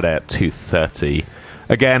Friday at 2:30.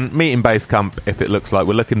 Again, meet in Basecamp. If it looks like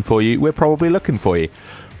we're looking for you, we're probably looking for you.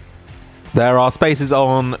 There are spaces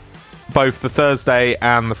on both the Thursday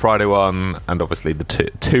and the Friday one, and obviously the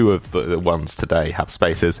two of the ones today have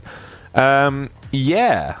spaces.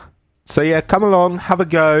 Yeah. So yeah, come along, have a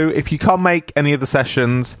go. If you can't make any of the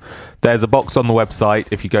sessions, there's a box on the website.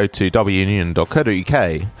 If you go to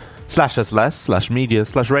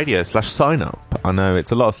wunion.co.uk/SLS/media/radio/sign up. I know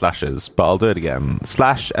it's a lot of slashes, but I'll do it again.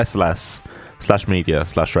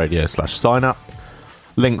 /SLS/media/radio/sign up.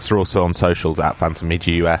 Links are also on socials at Phantom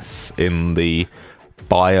Media US in the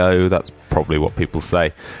bio. That's probably what people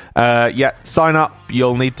say. Sign up.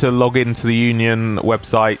 You'll need to log into the Union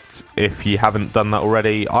website if you haven't done that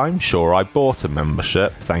already. I'm sure I bought a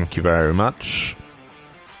membership. Thank you very much.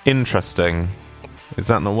 Interesting. Is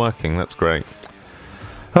that not working? That's great.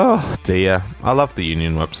 Oh dear. I love the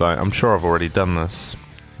Union website. I'm sure I've already done this.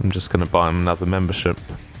 I'm just going to buy another membership.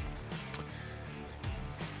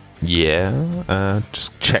 Yeah.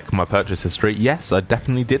 Just check my purchase history. Yes, I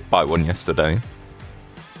definitely did buy one yesterday.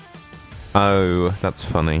 Oh, that's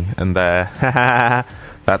funny. And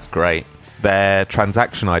that's great. Their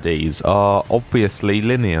transaction IDs are obviously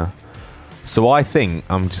linear. So I think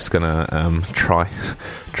I'm just going to try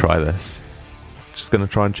this. Just going to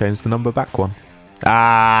try and change the number back one.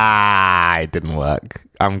 It didn't work.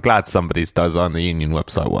 I'm glad somebody's designed the Union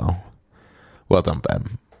website well. Well done,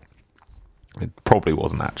 Ben. It probably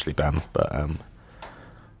wasn't actually Ben, but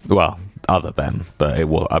other Ben, but it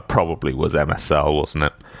probably was MSL, wasn't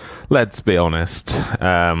it? Let's be honest.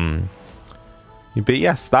 But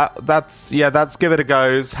yes, that's Give It A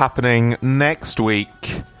Go's happening next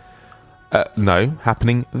week.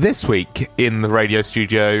 Happening this week in the radio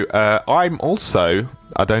studio. I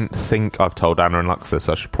don't think I've told Anna and Luxus.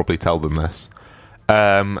 I should probably tell them this.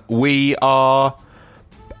 We are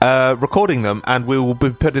recording them, and we will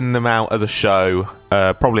be putting them out as a show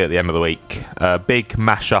probably at the end of the week. A big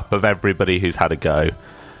mashup of everybody who's had a go,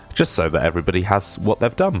 just so that everybody has what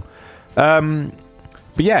they've done.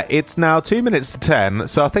 But yeah, it's now 2 minutes to 10,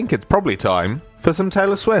 so I think it's probably time for some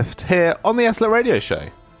Taylor Swift here on the SLLET Radio Show.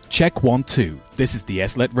 Check 1 2. This is the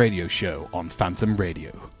SLLET Radio Show on Phantom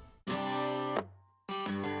Radio.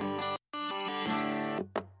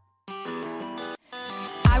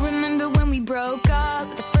 broke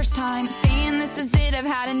up the first time, saying this is it, I've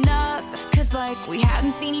had enough. Cause like we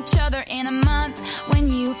hadn't seen each other in a month. When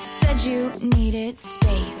you said you needed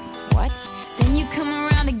space, what? Then you come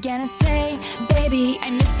around again and say, baby, I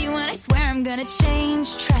miss you and I swear I'm gonna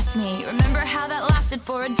change. Trust me, remember how that lasted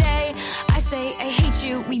for a day? I say I hate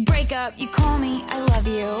you, we break up, you call me, I love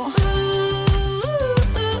you. Ooh.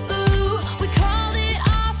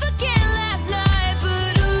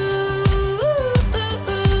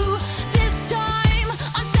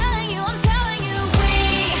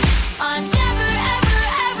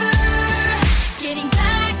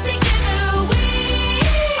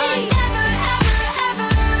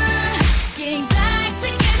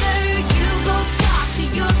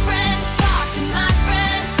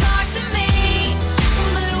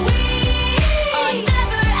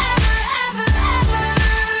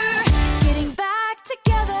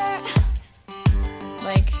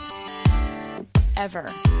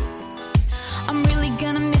 Ever. I'm really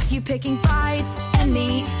gonna miss you picking fights and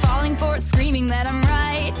me falling for it, screaming that I'm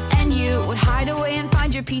right. And you would hide away and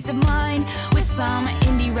find your peace of mind with some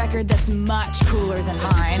indie record that's much cooler than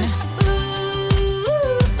mine.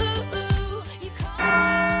 You call me.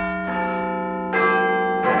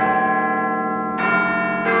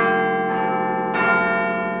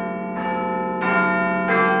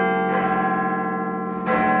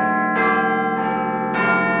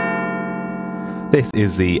 This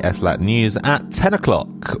is the SLLET News at 10 o'clock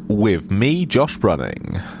with me, Josh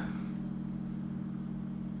Brunning.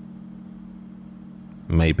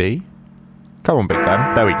 Maybe. Come on, Big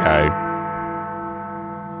Ben. There we go.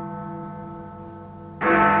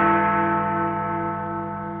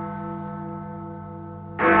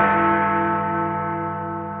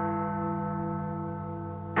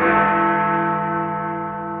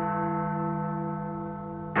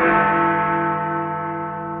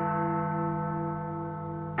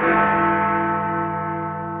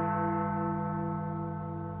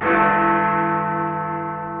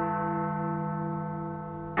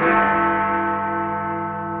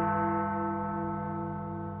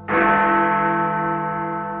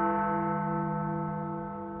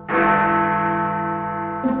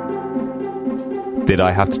 Did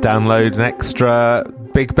I have to download an extra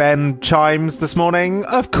Big Ben chimes this morning?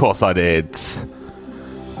 Of course I did.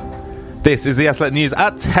 This is the SLLET News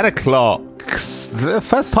at 10 o'clock. The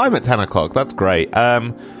first time at 10 o'clock. That's great.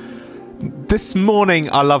 This morning,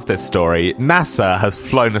 I love this story. NASA has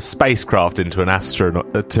flown a spacecraft into an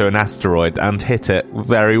asteroid and hit it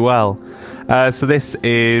very well. So this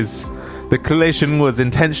is... The collision was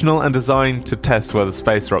intentional and designed to test whether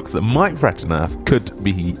space rocks that might threaten Earth could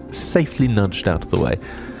be safely nudged out of the way.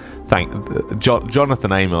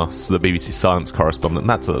 Jonathan Amos, the BBC science correspondent.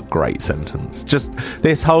 That's a great sentence. Just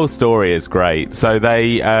this whole story is great. So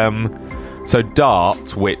they, so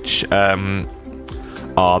DART, which that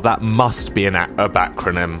must be a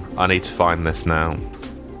backronym. I need to find this now.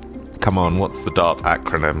 Come on, what's the DART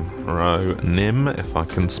acronym? RONIM, if I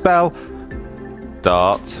can spell.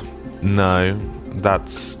 DART. No,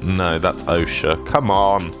 that's OSHA. Come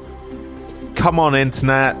on,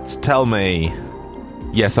 internet, tell me.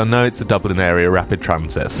 Yes, I know it's the Dublin Area Rapid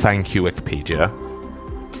Transit. Thank you, Wikipedia.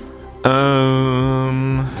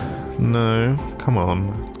 No, come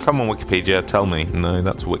on, Wikipedia, tell me. No,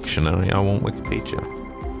 that's Wiktionary. I want Wikipedia.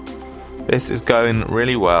 This is going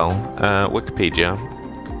really well. Wikipedia,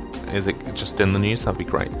 is it just in the news? That'd be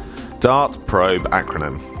great. DART probe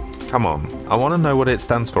acronym. Come on, I want to know what it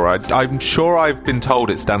stands for. I'm sure I've been told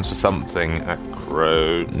it stands for something.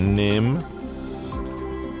 Acronym.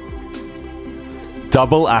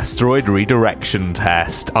 Double Asteroid Redirection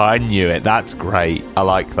Test. I knew it. That's great. I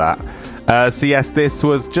like that. So yes, this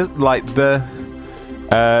was just like the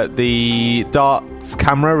DART's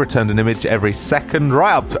camera returned an image every second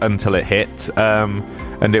right up until it hit.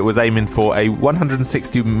 And it was aiming for a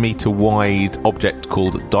 160 meter wide object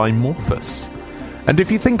called Dimorphos. And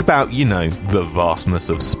if you think about, the vastness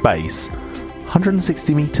of space,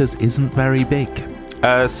 160 metres isn't very big.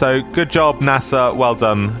 So good job, NASA. Well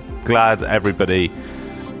done. Glad everybody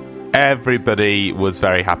was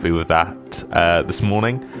very happy with that this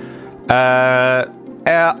morning.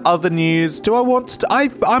 Other news. Do I want to...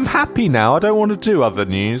 I'm happy now. I don't want to do other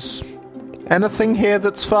news. Anything here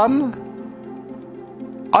that's fun?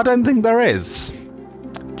 I don't think there is.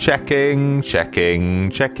 Checking.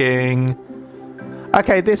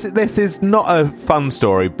 Okay, this is not a fun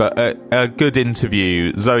story, but a good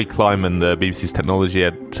interview. Zoe Kleiman, the BBC's technology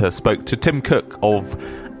editor, spoke to Tim Cook of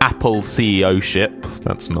Apple CEO-ship.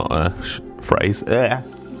 That's not a phrase.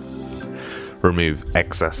 Remove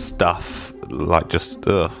excess stuff, like just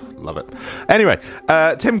Love it. Anyway,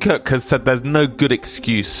 Tim Cook has said there's no good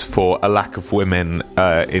excuse for a lack of women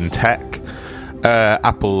in tech.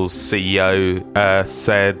 Apple's CEO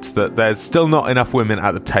said that there's still not enough women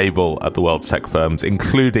at the table at the world's tech firms,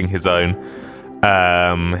 including his own.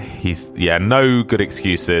 No good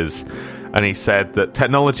excuses. And he said that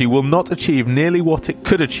technology will not achieve nearly what it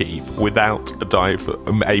could achieve without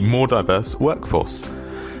a more diverse workforce.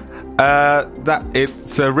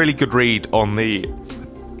 It's a really good read on the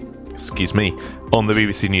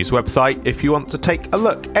BBC News website if you want to take a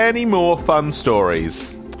look. Any more fun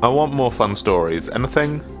stories? I want more fun stories.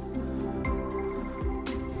 Anything?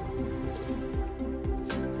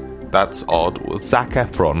 That's odd. Zac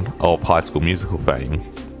Efron of High School Musical fame.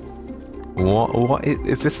 What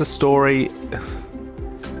is this a story?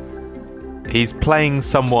 He's playing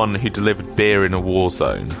someone who delivered beer in a war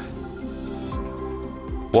zone.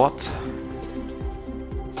 What?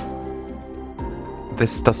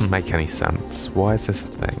 This doesn't make any sense. Why is this a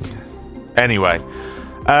thing? Anyway,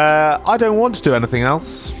 I don't want to do anything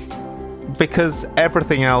else because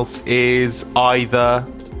everything else is either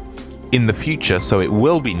in the future, so it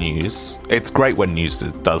will be news. It's great when news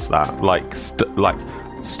does that, like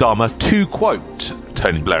Starmer to quote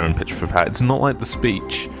Tony Blair and Pitch for Power. It's not like the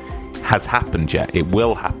speech has happened yet. It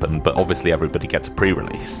will happen, but obviously everybody gets a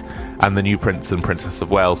pre-release. And the new Prince and Princess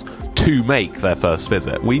of Wales to make their first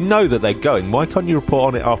visit. We know that they're going. Why can't you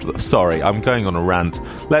report on it after that? Sorry, I'm going on a rant.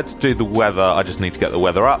 Let's do the weather. I just need to get the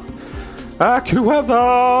weather up.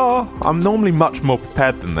 AccuWeather! I'm normally much more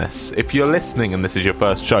prepared than this. If you're listening and this is your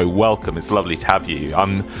first show, welcome. It's lovely to have you.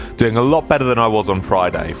 I'm doing a lot better than I was on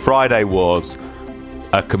Friday. Friday was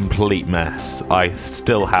a complete mess. I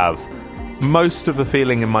still have most of the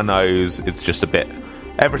feeling in my nose. It's just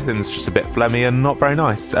everything's just a bit phlegmy and not very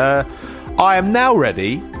nice. I am now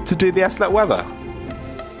ready to do the SLLET weather.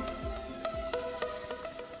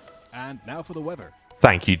 And now for the weather.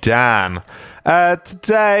 Thank you, Dan.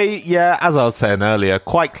 Today, as I was saying earlier,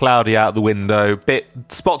 quite cloudy out the window,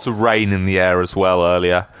 spots of rain in the air as well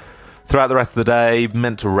earlier. Throughout the rest of the day,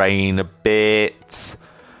 meant to rain a bit.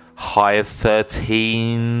 High of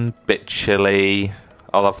 13, bit chilly.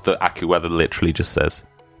 I love that AccuWeather literally just says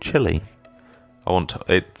chilly.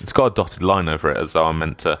 It's got a dotted line over it as though I'm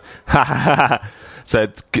meant to. So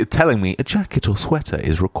it's telling me a jacket or sweater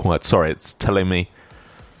is required. Sorry, it's telling me.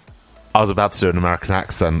 I was about to do an American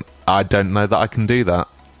accent. I don't know that I can do that.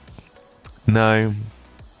 No,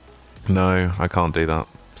 I can't do that.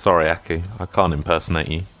 Sorry, Aku. I can't impersonate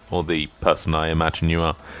you or the person I imagine you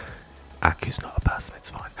are. Aku's not a person. It's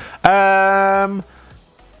fine.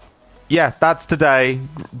 That's today.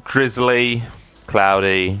 Drizzly,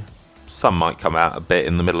 cloudy. Sun might come out a bit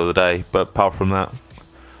in the middle of the day, but apart from that,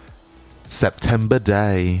 September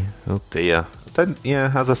day. Oh dear.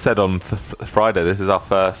 As I said on Friday, this is our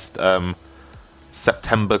first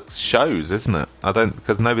September shows, isn't it?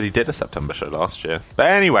 Because nobody did a September show last year. But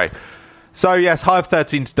anyway, so yes, high of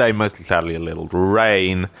 13 today, mostly cloudy, a little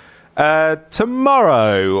rain.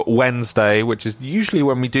 Tomorrow, Wednesday, which is usually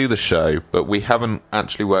when we do the show, but we haven't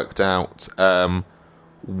actually worked out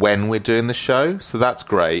when we're doing the show, so that's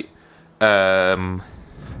great. That'll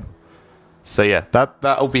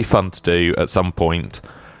be fun to do at some point.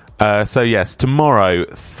 Tomorrow,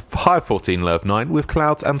 high of 14, low of 9, with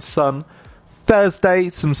clouds and sun. Thursday,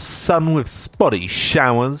 some sun with spotty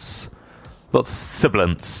showers. Lots of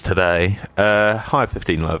sibilance today. High of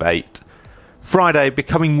 15, low of 8. Friday,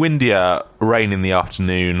 becoming windier, rain in the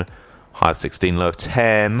afternoon. High of 16, low of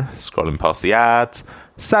 10. Scrolling past the ads.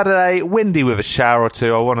 Saturday, windy with a shower or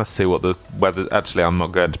two. I want to see what the weather... Actually, I'm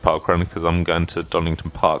not going to Parkrun because I'm going to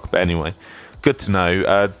Donington Park. But anyway, good to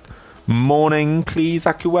know. Morning, please,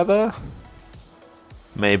 AccuWeather.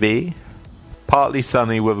 Maybe. Partly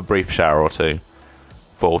sunny with a brief shower or two.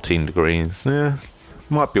 14 degrees. Yeah,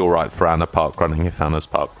 might be alright for Anna parkrunning if Anna's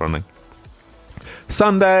parkrunning.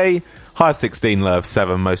 Sunday, high of 16, low of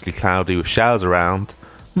 7, mostly cloudy with showers around.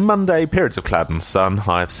 Monday, periods of cloud and sun,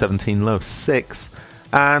 high of 17, low of 6.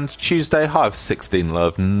 And Tuesday, high of 16, low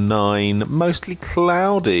of 9, mostly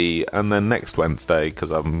cloudy. And then next Wednesday,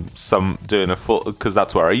 because I'm because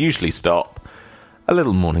that's where I usually stop, a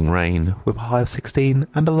little morning rain with a high of 16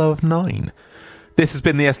 and a low of 9. This has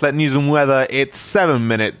been the SLLET News and Weather. It's 7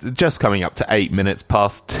 minutes, just coming up to 8 minutes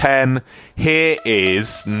past 10. Here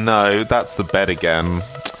is... No, that's the bed again.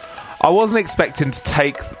 I wasn't expecting to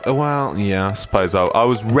take... Well, yeah, I suppose I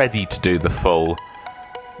was ready to do the full...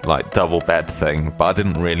 double bed thing, but I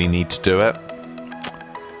didn't really need to do it.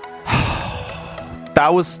 I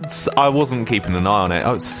wasn't keeping an eye on it.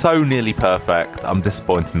 Oh, it's so nearly perfect. I'm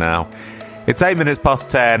disappointed now. It's 8 minutes past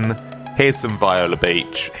 10. Here's some Viola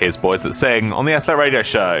Beach. Here's Boys That Sing on the SLLET Radio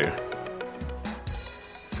Show.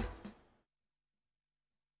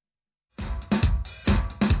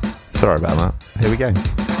 Sorry about that. Here we go.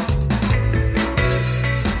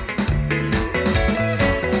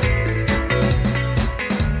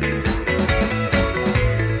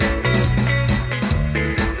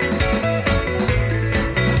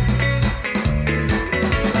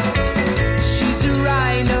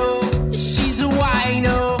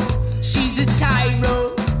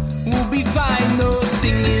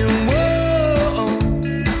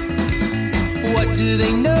 Do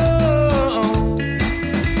they know?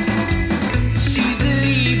 She's a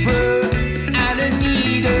Libra and a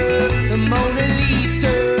Anita, a Mona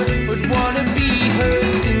Lisa would wanna be her,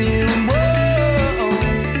 singing, whoa.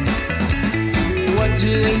 What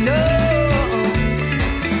do they know?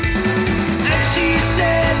 And she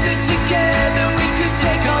said that together we could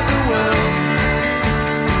take on the world.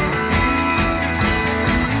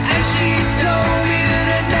 And she told me that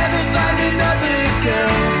I'd never find another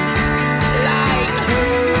girl.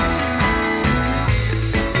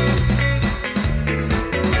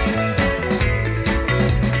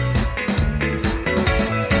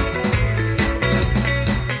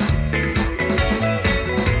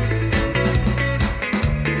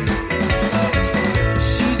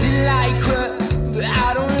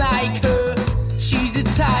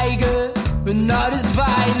 Not as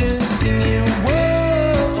violent, singing,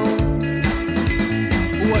 whoa.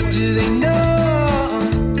 What do they know?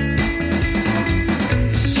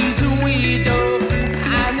 She's a widow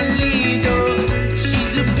and a leader.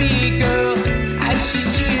 She's a big girl and she's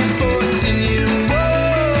cheering for, singing,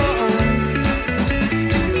 whoa.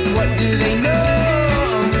 What do they know?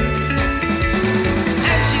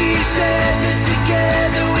 And she said that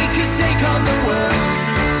together we could take on the world.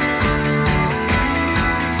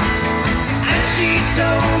 She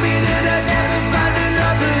told me that I'd never find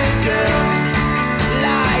another girl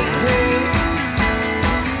like her.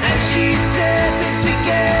 And she said that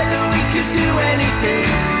together we could do anything.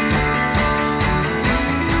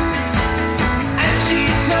 And she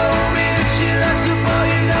told me that she loves a boy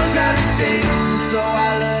who knows how to sing. So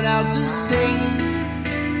I learned how to sing.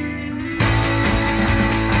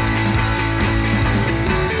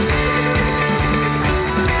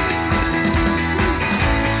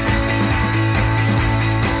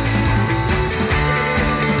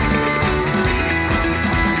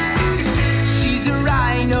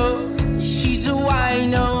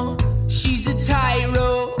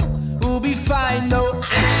 Fine though,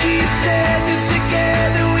 and she said that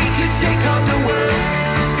together we could take on the world.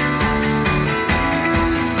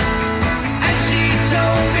 And she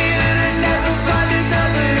told me that I'd never find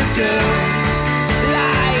another girl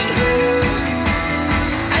like her.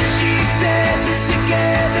 And she said that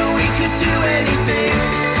together we could do anything.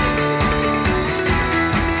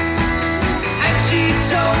 And she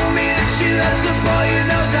told me that she loves a boy who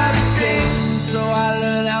knows how to sing. So I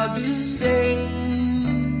learned how to sing.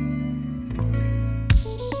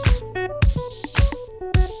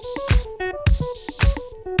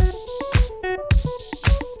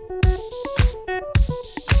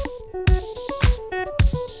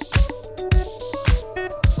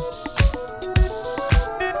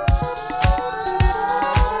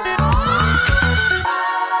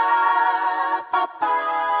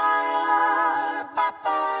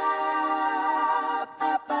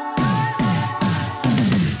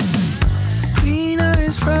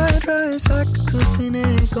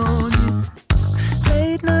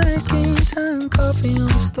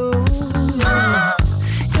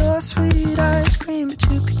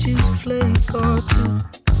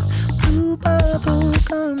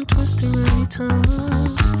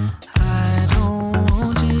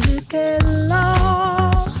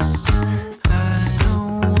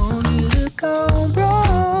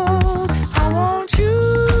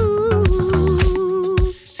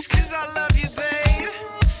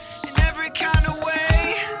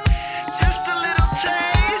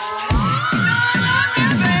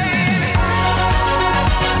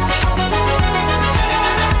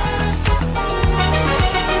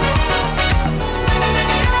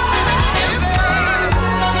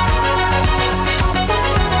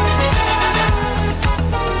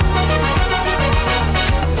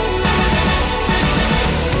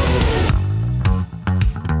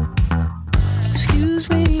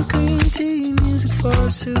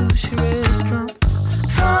 Sushi restaurant,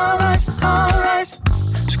 fries, alright.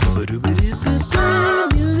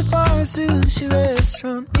 Music for a sushi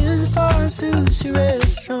restaurant, music for a sushi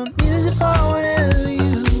restaurant, music for whatever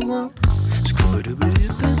you want.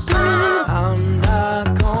 I'm not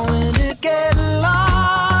going to get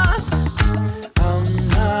lost. I'm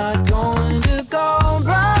not going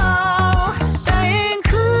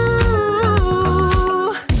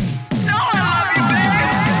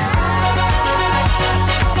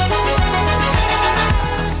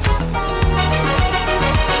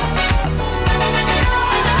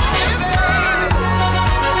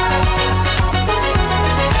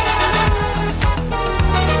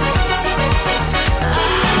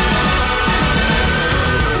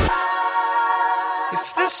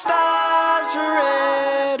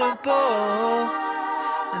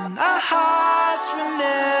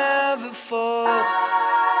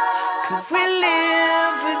We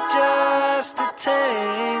live with just a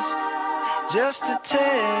taste, just a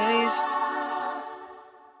taste.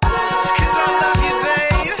 Just 'cause I love you,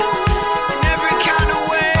 babe, in every kind of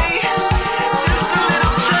way. Just a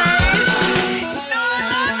little taste, you know I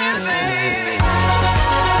love you, baby.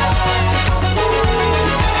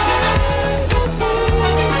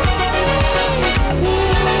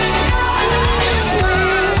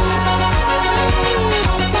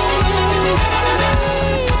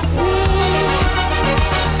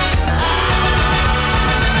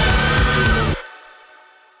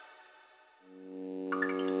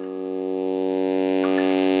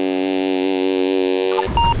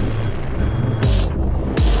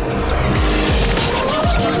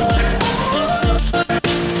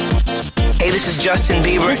 This is Justin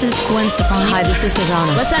Bieber. This is Gwen Stefani. Hi, this is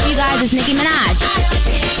Madonna. What's up, you guys? It's Nicki Minaj.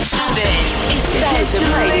 This is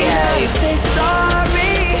Phantom Radio. Say sorry.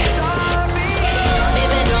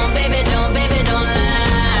 Baby, don't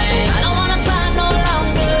lie. I don't wanna cry no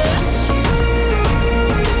longer.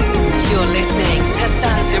 You're listening to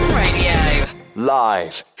Phantom Radio.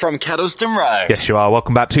 Live from Kettleston Road. Yes, you are.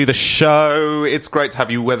 Welcome back to the show. It's great to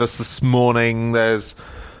have you with us this morning. There's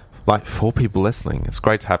like 4 people listening. It's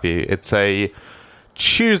great to have you. It's a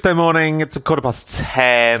Tuesday morning. It's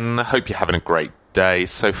 10:15. Hope you're having a great day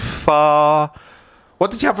so far.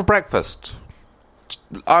 What did you have for breakfast?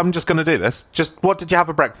 I'm just going to do this. Just what did you have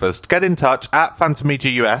for breakfast? Get in touch at Phantom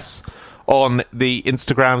Media US on the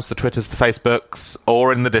Instagrams, the Twitters, the Facebooks,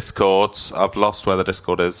 or in the Discords. I've lost where the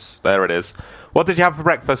Discord is. There it is. What did you have for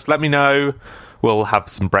breakfast? Let me know. We'll have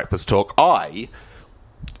some breakfast talk.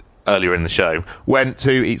 Earlier in the show, went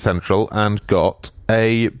to Eat Central and got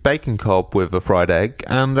a bacon cob with a fried egg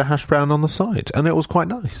and a hash brown on the side, and it was quite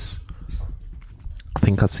nice. I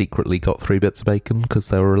think I secretly got 3 bits of bacon because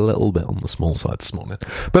they were a little bit on the small side this morning,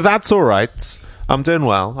 but that's all right. I'm doing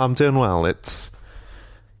well. It's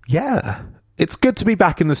good to be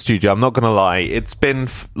back in the studio. I'm not gonna lie. It's been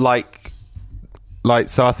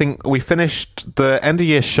so I think we finished the end of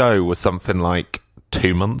year show was something like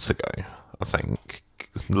 2 months ago, I think.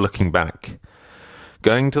 Looking back,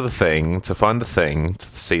 going to the thing, to find the thing, to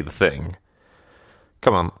see the thing.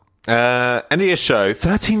 Come on. End of your show,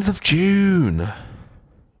 13th of June.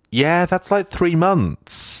 Yeah, that's like 3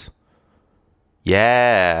 months.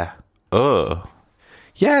 Yeah.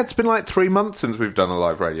 Yeah, it's been like 3 months since we've done a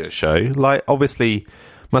live radio show. Like, obviously,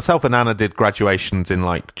 myself and Anna did graduations in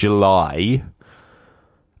like July.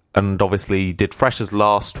 And obviously did freshers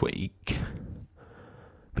last week.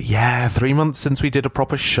 But yeah, 3 months since we did a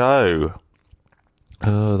proper show.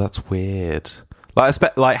 Oh, that's weird.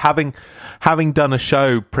 Like having done a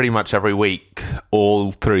show pretty much every week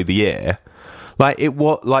all through the year. Like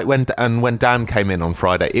when Dan came in on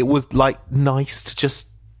Friday, it was like nice to just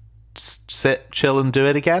sit, chill, and do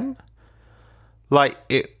it again. Like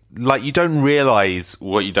you don't realize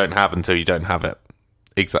what you don't have until you don't have it.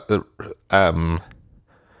 Exactly.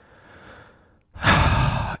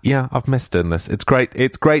 Yeah, I've missed doing this. It's great.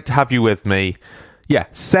 It's great to have you with me. Yeah,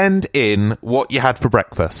 send in what you had for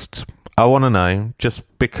breakfast. I want to know, just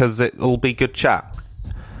because it'll be good chat.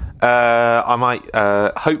 I might,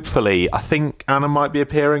 hopefully, I think Anna might be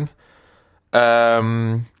appearing.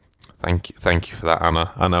 Thank you for that,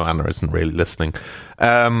 Anna. I know Anna isn't really listening,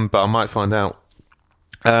 but I might find out.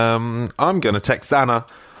 I'm going to text Anna.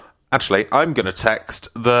 Actually, I'm going to text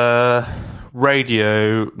the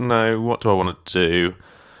radio. No, what do I want to do?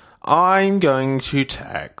 I'm going to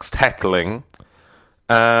text Heckling.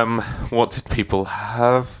 What did people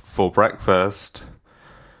have for breakfast?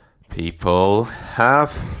 People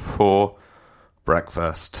have for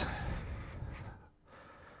breakfast.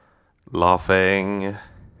 Laughing.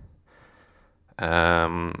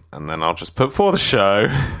 And then I'll just put for the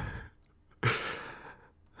show.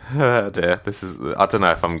 Oh dear, I don't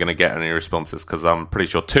know if I'm going to get any responses because I'm pretty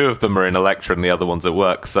sure 2 of them are in a lecture and the other one's at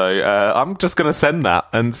work. So I'm just going to send that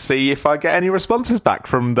and see if I get any responses back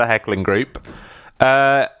from the heckling group.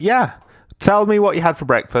 Yeah, tell me what you had for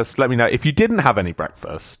breakfast. Let me know. If you didn't have any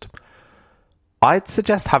breakfast, I'd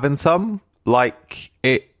suggest having some. Like,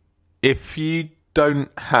 if you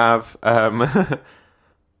don't have...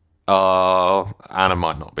 Oh, Anna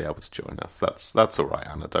might not be able to join us. That's all right,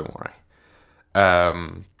 Anna. Don't worry.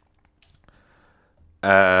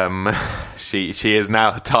 She is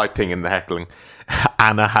now typing in the heckling.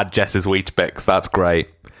 Anna had Jess's Weetabix. That's great.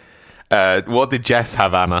 What did Jess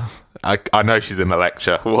have, Anna? I know she's in the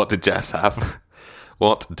lecture. What did Jess have?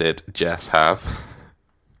 What did Jess have?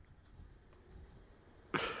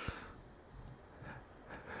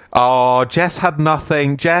 Oh, Jess had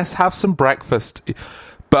nothing. Jess, have some breakfast.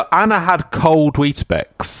 But Anna had cold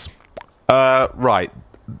Weetabix. Right.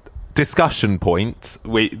 discussion point.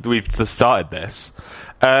 We've just started this.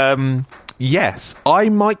 Yes, I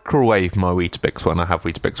microwave my Weetabix when I have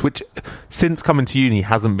Weetabix, which since coming to uni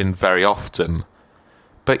hasn't been very often.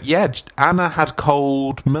 But yeah, Anna had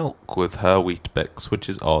cold milk with her Weetabix, which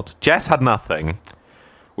is odd. Jess had nothing,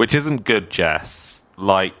 which isn't good, Jess.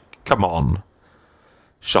 Like, come on.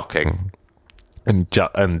 Shocking. And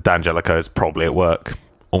D'Angelico is probably at work.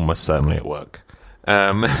 Almost certainly at work.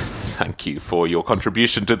 Thank you for your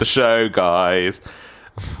contribution to the show, guys.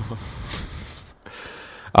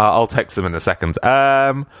 I'll text them in a second.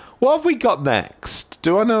 What have we got next?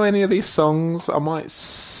 Do I know any of these songs? I might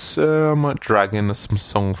drag in some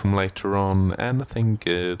song from later on. Anything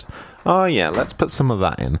good? Oh yeah, let's put some of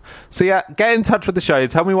that in. So yeah, get in touch with the show.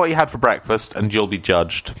 Tell me what you had for breakfast, and you'll be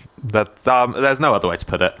judged. There's no other way to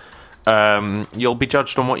put it. You'll be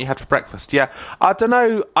judged on what you had for breakfast. Yeah, I don't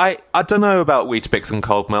know. I don't know about Weetabix and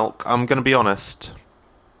cold milk. I'm going to be honest.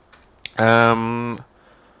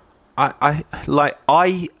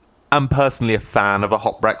 I am personally a fan of a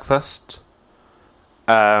hot breakfast.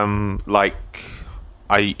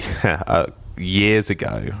 Years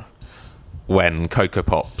ago, when Cocoa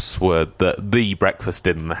Pops were the breakfast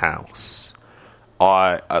in the house,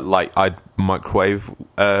 I'd microwave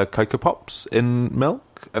Cocoa Pops in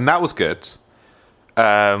milk, and that was good.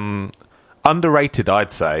 Underrated,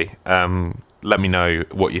 I'd say. Let me know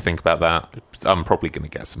what you think about that. I'm probably going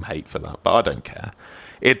to get some hate for that, but I don't care.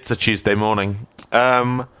 It's a Tuesday morning.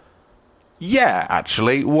 Yeah,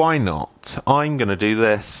 actually, why not? I'm going to do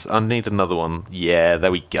this. I need another one. Yeah,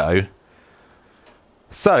 there we go.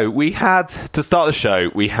 So, we had, to start the show,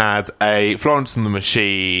 we had a Florence and the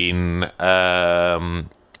Machine... Bop,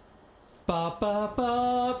 bop,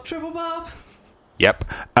 bop, triple bop. Yep.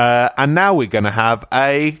 And now we're going to have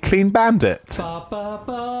a Clean Bandit. Bop, bop,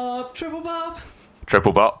 bop, triple bop.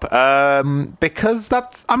 Triple bop. Because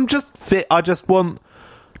that's... I'm just fit. I just want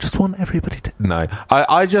everybody to... No.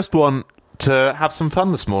 I just want to have some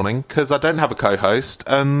fun this morning, because I don't have a co-host,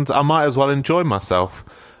 and I might as well enjoy myself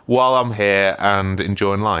while I'm here and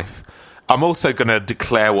enjoying life. I'm also going to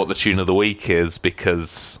declare what the tune of the week is,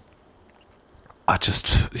 because I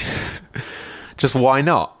just why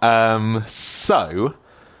not?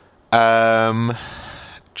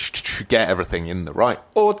 Get everything in the right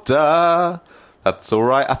order. That's all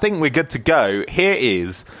right. I think we're good to go. Here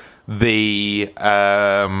is the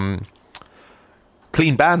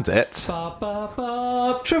Clean Bandit. Bop, bop,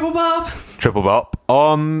 bop, triple bop. Triple bop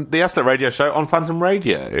on the SLLET radio show on Phantom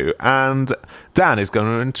Radio. And Dan is going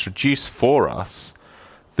to introduce for us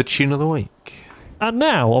the tune of the week. And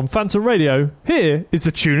now on Phantom Radio, here is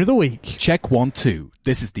the tune of the week. Check 1, 2.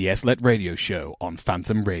 This is the SLLET radio show on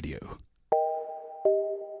Phantom Radio.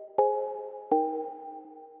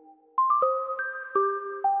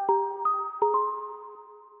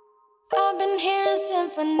 I've been hearing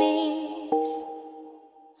symphonies.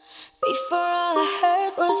 Before all I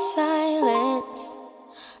heard was silence.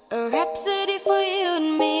 A rhapsody for you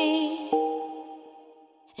and me.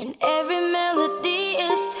 And every melody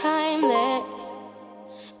is timeless.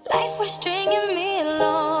 Life was stringing me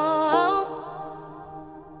along.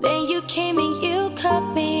 Then you came and you cut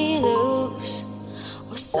me loose.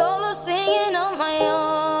 Was solo singing on my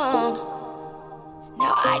own.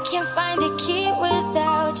 Now I can't find a key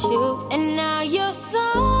without you. And now your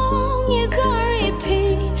song is on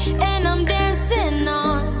repeat. And I'm dancing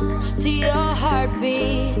on to your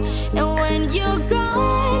heartbeat. And when you're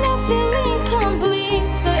gone, I feel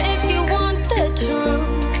incomplete. So if you want the truth,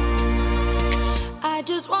 I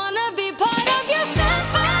just wanna be part of your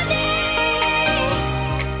symphony.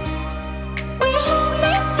 We hold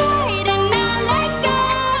me tight and not let go.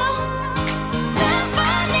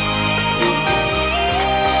 Symphony,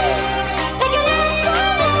 like a love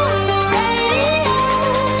song on the radio.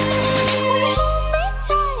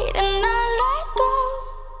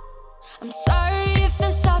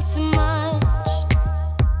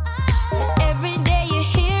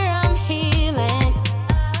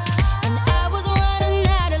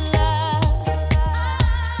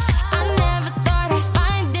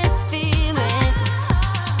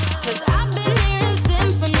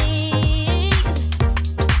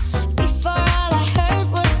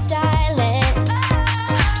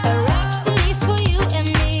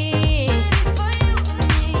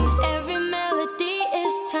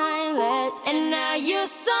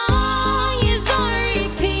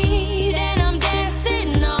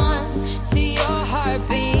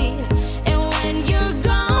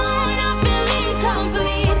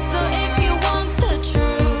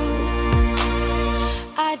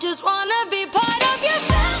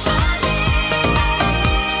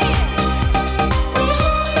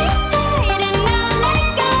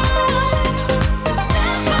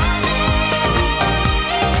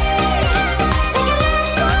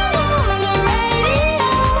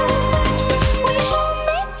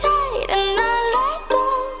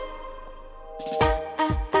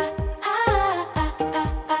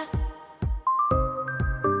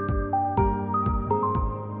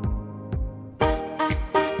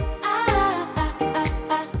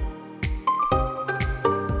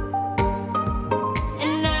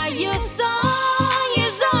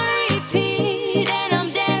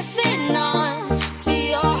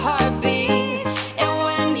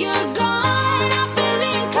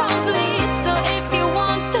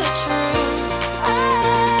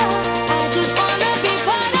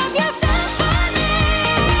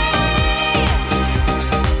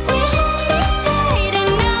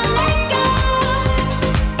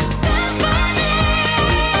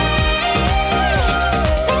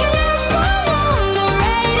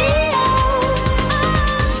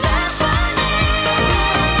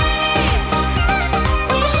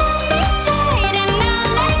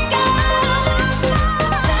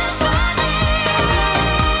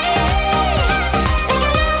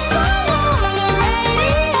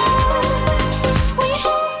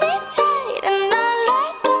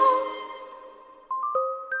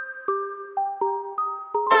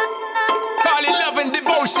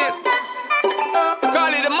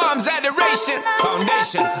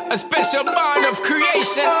 a special bond of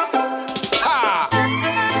creation.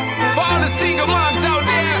 For all the single moms out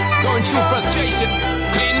there going through frustration,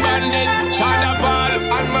 Clean Bandit, China Ball,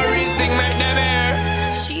 and Marie thing make them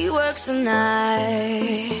air. She works the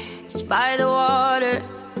nights by the water.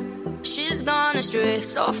 She's gone astray,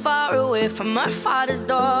 so far away from her father's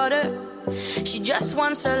daughter. She just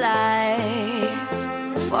wants a life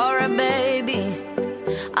for a baby.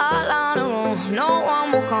 All on her own, no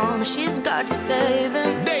one will come. She's got to save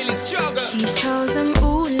him. Daily struggle. She tells him,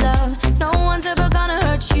 ooh, love, no one's ever gonna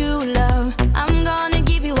hurt you, love. I'm gonna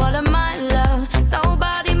give you all of my love.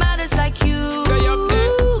 Nobody matters like you. Stay up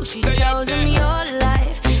there. She tells him your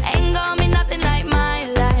life ain't gonna be nothing like my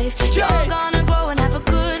life. You're gonna grow and have a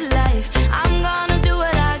good life. I'm gonna do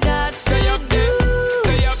what I got to do.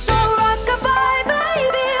 So rock-a-bye,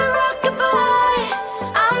 baby, rock-a-bye.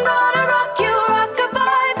 I'm gonna rock you,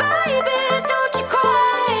 rock-a-bye, baby, don't you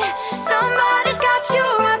cry. Somebody's got you,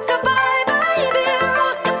 rock-a-bye, baby,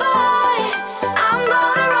 rock-a-bye. I'm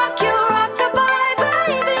gonna rock you, rock-a-bye,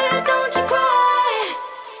 baby, don't you cry.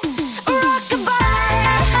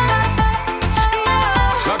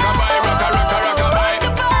 Rock-a-bye, rock-a-rock-a-rock-a-bye.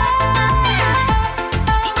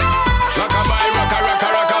 Rock-a-bye,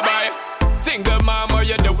 rock-a-rock-a-rock-a-bye. Single mom, what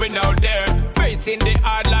you doing out there? Facing the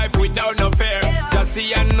hard life without no fear. Just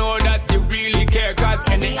see and know that you really care. Cause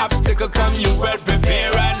any obstacle come, you well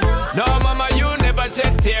prepare. And no mama, you never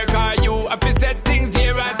shed tear. Cause you have to set things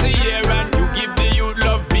year after year. And you give the youth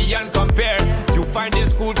love beyond compare. You find the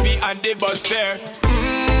school fee and the bus fare.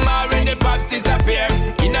 When the pops disappear,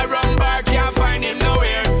 in a wrong bar, can't find him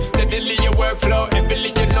nowhere. Steadily your workflow,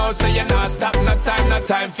 everything you know, so you're not stop, no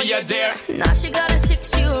time for your dear. Now she got a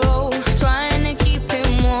 6-year-old, trying to keep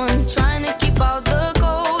him warm, trying to keep out the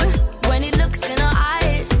cold. When he looks in her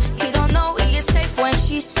eyes, he don't know he is safe when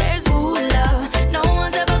she says, ooh, love, no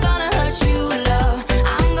one's ever gonna hurt you, love.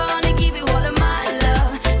 I'm gonna give you all of my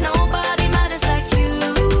love. Nobody matters like you.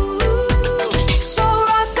 So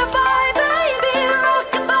rock-a-bye, baby,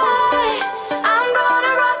 rock-a-bye. I'm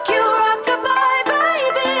gonna rock you, rock-a-bye,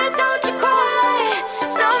 baby, don't you cry.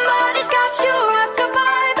 Somebody's got you,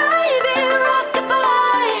 rock-a-bye, baby,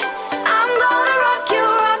 rock-a-bye. I'm gonna rock you,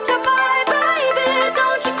 rock-a-bye, baby,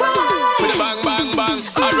 don't you cry. With a bang, bang, bang,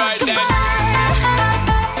 alright then.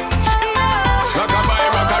 Rock-a-bye,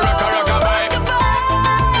 rock-a-rock-a-rock-a-bye.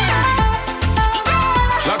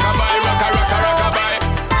 Rock-a-bye, rock-a-rock-a-rock-a-bye.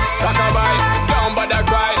 Rock-a-bye, don't bother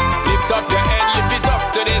cry. Lift up your head, lift it up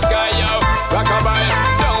to the sky, yo. Rock-a-bye,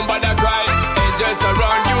 don't bother cry. Angels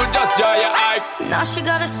around you, just joy your eye. Now she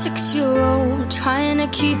got a 6-year-old, trying to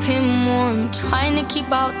keep him warm, trying to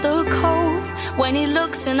keep out the cold. When he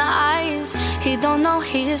looks in her eyes, he don't know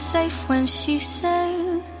he is safe when she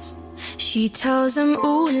says. She tells him,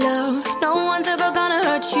 ooh, love, no one's ever gonna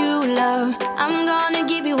hurt you, love. I'm gonna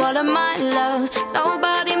give you all of my love.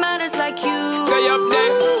 Nobody matters like you. Stay up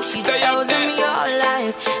there, She stay tells up there. him your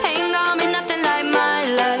life ain't gonna be nothing like my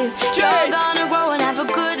life. You're gonna grow and have a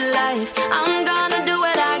good life. I'm gonna do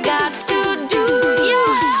what I got to do.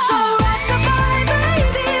 So rock-a-bye,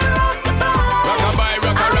 baby, rock-a-bye. Rock-a-bye,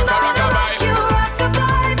 rock-a-rock-a-rock-a-bye. You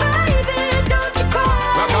rock-a-bye, baby, don't you cry.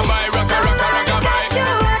 Rock-a-bye, rock-a-rock-a-rock-a-bye. You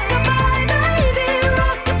rock-a-bye, baby,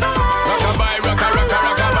 rock-a-bye. Rock-a-bye,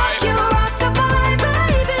 rock-a-rock-a-rock-a-bye. You rock-a-bye,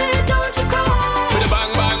 baby, don't you cry. With a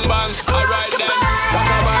bang, bang, bang, alright then.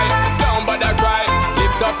 Rock-a-bye, don't bother cry.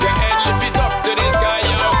 Lift up your head, lift it up to the sky,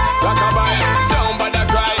 yo. Rock-a-bye, don't bother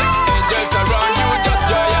cry. Angels around you, just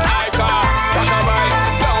joy your eye car. Rock-a-bye,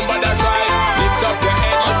 don't bother cry. Lift up your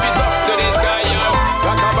head, lift it up to the sky, yo.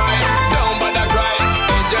 Rock-a-bye, don't bother cry.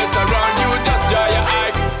 Angels around you, just joy your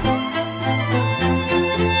eye.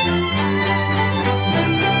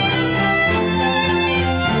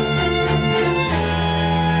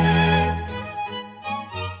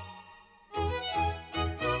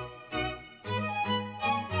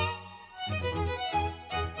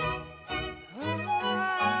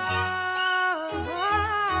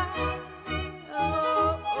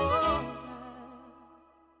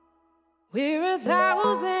 We're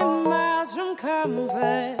 1,000 miles from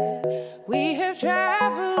comfort. We have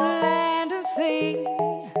traveled land and sea.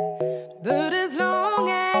 But as long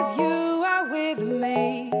as you are with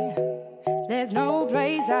me, there's no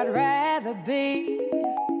place I'd rather be.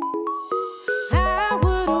 I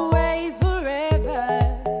would away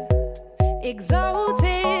forever,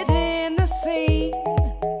 exalted in the sea.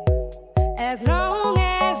 As long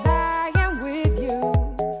as I am with you,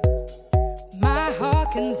 my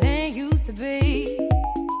heart continues to beat.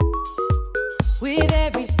 With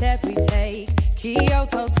every step we take,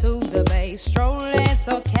 Kyoto to the bay, strolling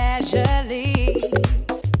so casually.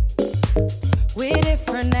 We're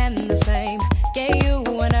different and the same, get you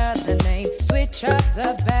and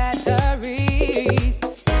the batteries.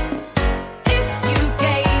 If you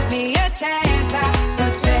gave me a chance, I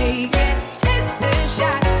would take it. It's a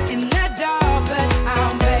shot in the dark, but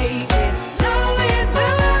I'll make it. Knowing the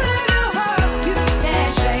little heart, you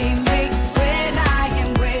can't shame me. When I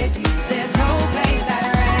am with you, there's no place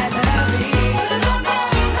I'd rather be. No, no,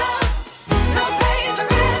 no, no place I'd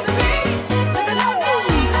rather be. No, no, no,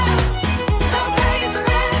 no, no place I'd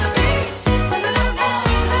rather be. No, no, no,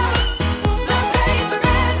 no, no place I'd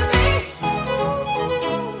rather be.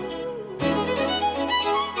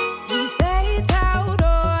 We set out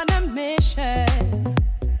on a mission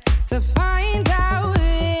to find our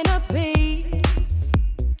inner peace,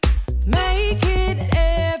 make it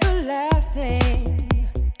everlasting,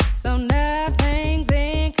 so nothing's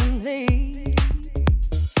incomplete.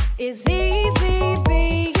 It's easy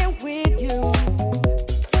being with you,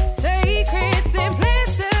 sacred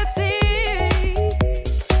simplicity.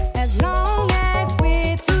 As long as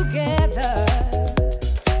we're together,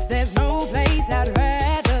 there's no place I'd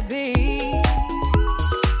rather be.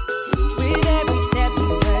 With every step we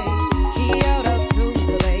take, Kyoto to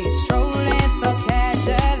the bay, strolling so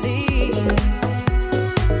casually.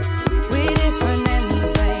 We're different and the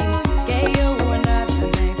same, gave you another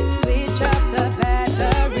name, switch up the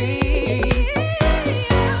batteries.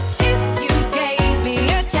 If you gave me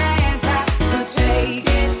a chance, I would take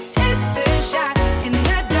it. It's a shot in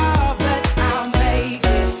the dark, but I'll make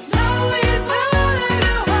it. Knowing the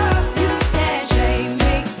little heart, you can't shame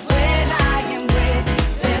me. When I am with you,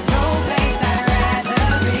 there's no place I'd rather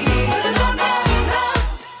be. No, no, no,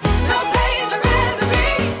 no place I'd rather be.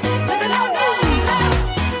 No, no, no, no,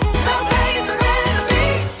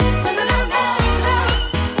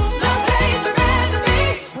 no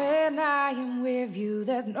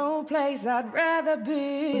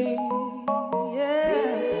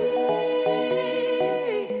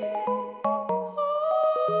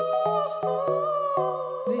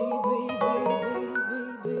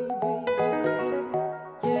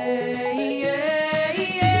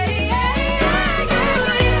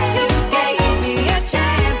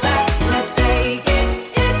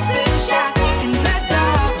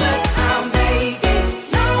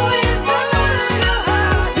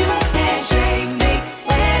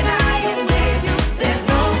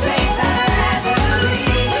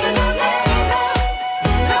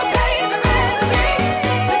place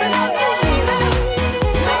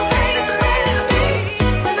I'd rather be.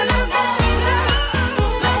 No, no, no, no,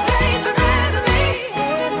 no place I'd rather be.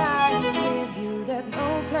 When I am with you, there's no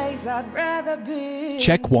place I'd rather be. I'd rather be.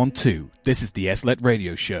 Check 1 2. This is the SLLET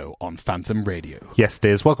radio show on Phantom Radio. Yes,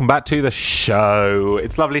 dears. Welcome back to the show.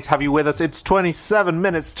 It's lovely to have you with us. It's 27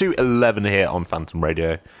 minutes to 11 here on Phantom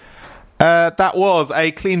Radio. That was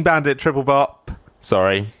a Clean Bandit triple bop.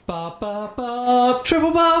 Sorry. Bop, bop, bop.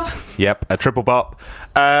 Triple bop. Yep, a triple bop.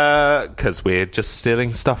 Because we're just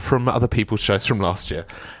stealing stuff from other people's shows from last year,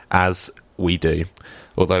 as we do.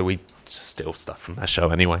 Although we steal stuff from their show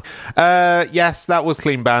anyway. Yes, that was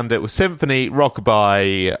Clean Bandit with Symphony,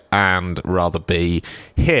 Rockabye, and Rather Be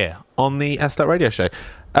here on the SLLET radio show.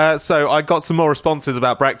 So I got some more responses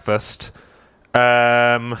about breakfast.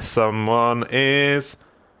 Someone is...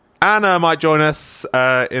 Anna might join us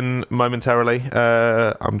in momentarily.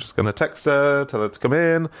 I'm just going to text her, tell her to come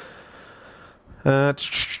in.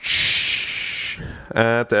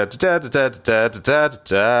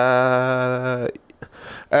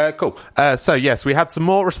 Cool. So yes, we had some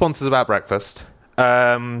more responses about breakfast.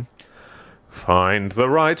 Find the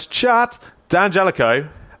right chat. D'Angelico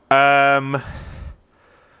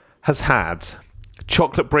has had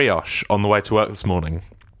chocolate brioche on the way to work this morning.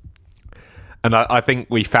 And I think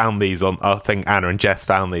we found these I think Anna and Jess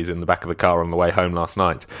found these in the back of the car on the way home last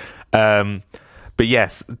night. But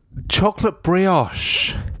yes, chocolate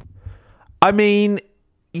brioche. I mean,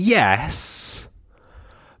 yes.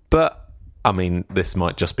 But, I mean, this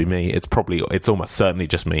might just be me. It's almost certainly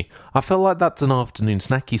just me. I feel like that's an afternoon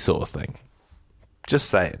snacky sort of thing. Just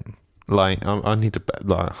saying. Like, I need a bed.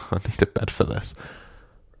 Like, I need a bed for this.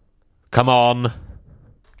 Come on.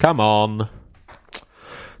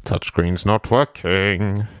 Touchscreen's not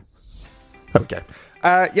working. There we go.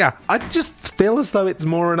 Yeah, I just feel as though it's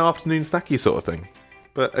more an afternoon snacky sort of thing.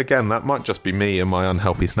 But again, that might just be me and my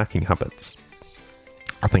unhealthy snacking habits.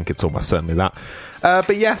 I think it's almost certainly that.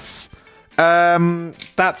 But yes,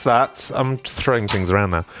 that's that. I'm throwing things around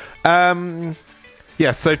now.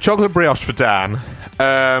 Yeah, so chocolate brioche for Dan.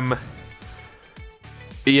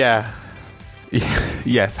 Yeah.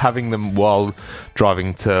 Yes, having them while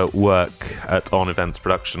driving to work at On Events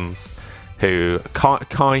Productions, who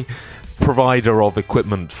kind provider of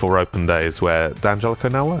equipment for open days where D'Angelico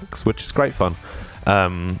now works, which is great fun.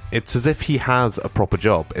 It's as if he has a proper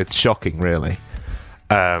job. It's shocking, really.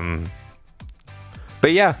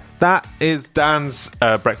 But yeah, that is Dan's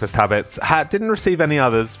breakfast habits. Didn't receive any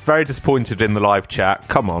others. Very disappointed in the live chat.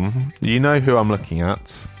 Come on, you know who I'm looking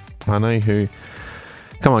at. I know who.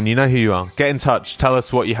 Come on, you know who you are. Get in touch. Tell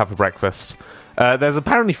us what you have for breakfast. There's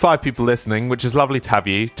apparently 5 people listening, which is lovely to have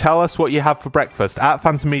you. Tell us what you have for breakfast at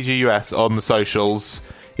Phantom Media US on the socials,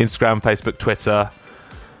 Instagram, Facebook, Twitter.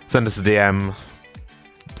 Send us a DM,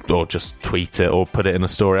 or just tweet it, or put it in a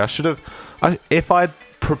story. If I'd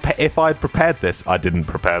prepared this, I didn't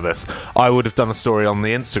prepare this. I would have done a story on the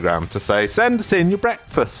Instagram to say, send us in your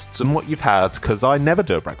breakfasts and what you've had, because I never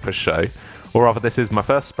do a breakfast show, or rather, this is my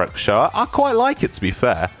first breakfast show. I quite like it, to be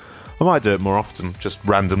fair. I might do it more often, just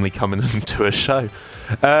randomly come in and do a show.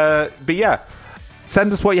 But yeah,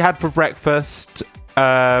 send us what you had for breakfast,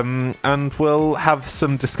 and we'll have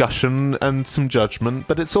some discussion and some judgment,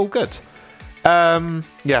 but it's all good.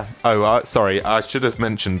 Yeah. Oh, sorry, I should have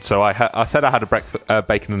mentioned, so I said I had a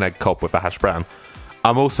bacon and egg cob with a hash brown.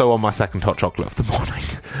 I'm also on my second hot chocolate of the morning,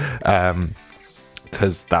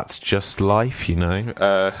 because that's just life, you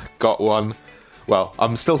know. Got one. Well,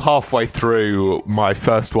 I'm still halfway through my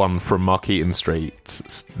first one from Markeaton Street.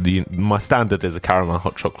 My standard is a caramel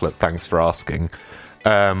hot chocolate, thanks for asking.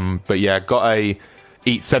 But yeah, got a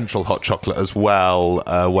Eat Central hot chocolate as well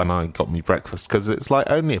when I got me breakfast, because it's like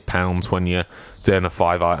only £1 when you're doing a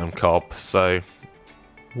 5-item cob, so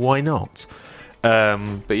why not?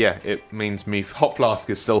 But yeah, it means me hot flask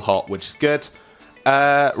is still hot, which is good.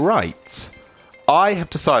 Right. I have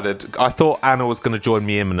decided, I thought Anna was going to join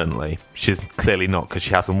me imminently. She's clearly not, because she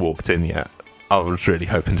hasn't walked in yet. I was really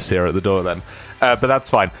hoping to see her at the door then. But that's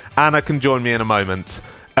fine. Anna can join me in a moment.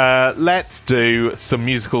 Let's do some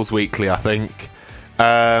Musicals Weekly, I think.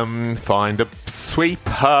 Find a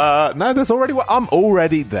sweeper. No, there's already one. I'm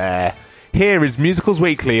already there. Here is Musicals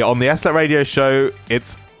Weekly on the SLLET Radio Show.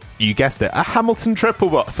 It's, you guessed it, a Hamilton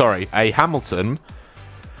a Hamilton.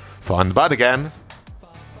 Find the bud again.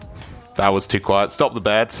 That was too quiet. Stop the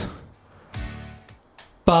bed.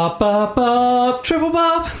 Bop, bop, bop, triple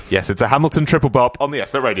bop. Yes, it's a Hamilton triple bop on the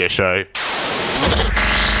SLLET Radio Show.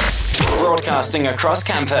 Broadcasting across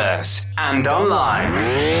campus and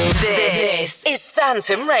online. This is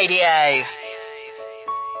Phantom Radio.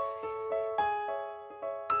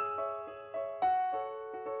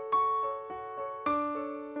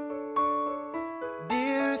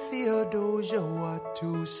 Dear Theodosia, what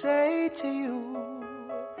to say to you?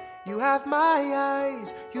 You have my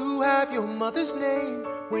eyes, you have your mother's name.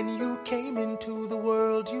 When you came into the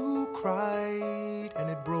world, you cried,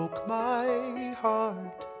 and it broke my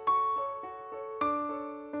heart.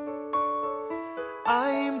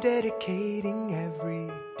 I'm dedicating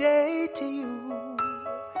every day to you.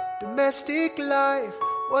 Domestic life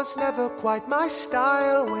was never quite my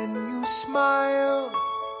style. When you smile,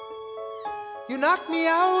 you knock me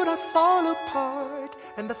out, I fall apart,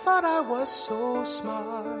 and I thought I was so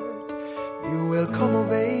smart. You will come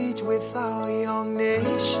of age with our young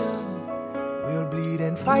nation. We'll bleed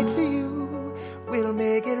and fight for you. We'll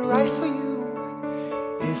make it right for you.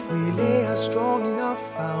 If we lay a strong enough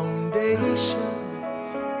foundation,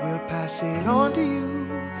 we'll pass it on to you.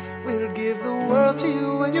 We'll give the world to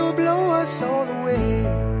you, and you'll blow us all away.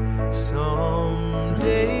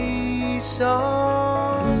 Someday,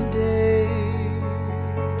 someday.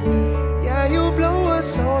 Yeah, you'll blow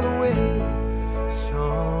us all away.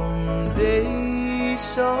 Someday,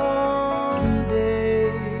 someday.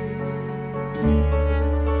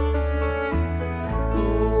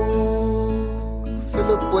 Oh,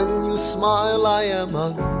 Philip, when you smile, I am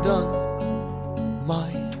undone.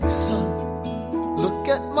 My son, look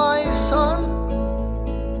at my son.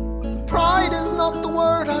 Pride is not the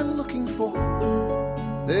word I'm looking for.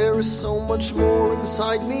 There is so much more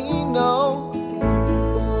inside me now.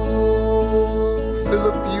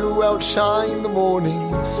 Philip, you outshine the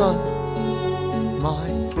morning sun, my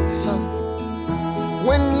son.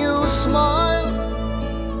 When you smile,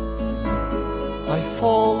 I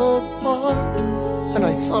fall apart, and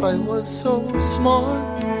I thought I was so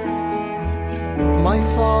smart. My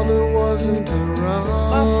father wasn't around.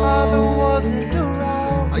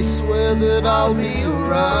 I swear that I'll be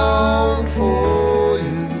around for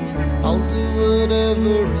you. I'll do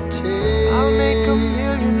whatever it takes. I'll make a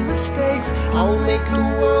million mistakes. I'll make the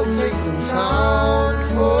world safe and sound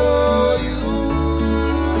for you.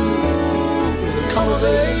 We'll come of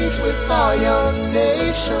age with our young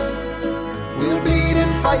nation. We'll bleed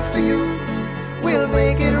and fight for you. We'll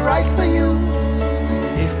make it right for you.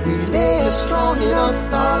 If we lay a strong enough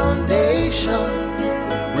foundation,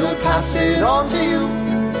 we'll pass it on to you.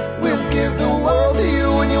 We'll give give the world to you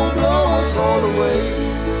and you'll blow us all away.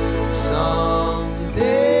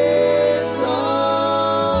 Someday,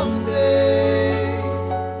 someday.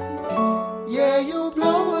 Yeah, you'll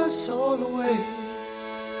blow us all away.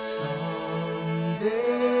 Someday,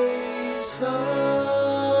 someday.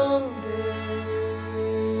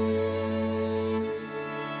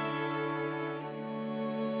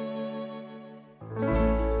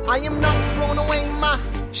 I am not throwing away my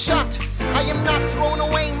shot. I am not throwing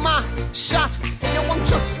away my shot. And yo, I'm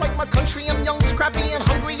just like my country. I'm young, scrappy, and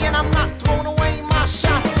hungry, and I'm not throwing away my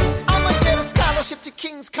shot. I'ma get a scholarship to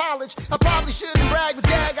King's College. I probably shouldn't brag, but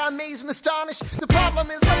dag, I'm amazed and astonished. The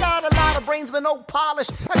problem is a lot of brains, but no polish.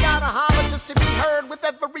 I gotta holler just to be heard with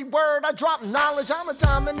every word. I drop knowledge. I'm a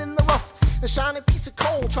diamond in the rough, a shining piece of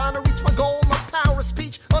coal, trying to reach my goal. My power of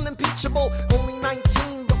speech, unimpeachable. Only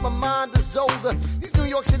 19, but my mind is older. These New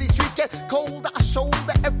York City streets get colder. I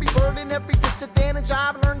shoulder every burden, every disadvantage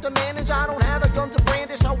I've learned to manage. I don't have a gun to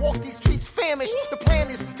brandish. I walk these streets famished. The plan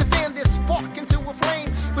is to fan this spark into a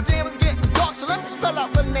flame. But damn, it's getting dark, so let me spell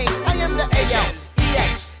out the name. I am the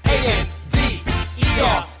A-L-E-X-A-N-D-E-R.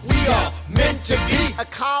 We are meant to be a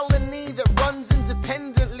colony that runs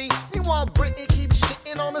independently. Meanwhile, Britain keeps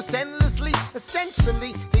shitting on us endlessly.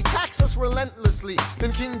 Essentially, they tax us relentlessly.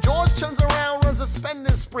 Then King George turns around, runs a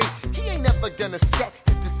spending spree. He ain't never gonna set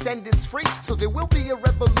his descendants free. So there will be a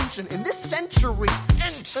revolution in this century.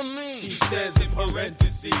 Enter me, he says in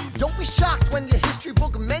parentheses. Don't be shocked when your history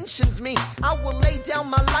book mentions me. I will lay down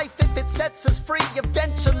my life if it sets us free.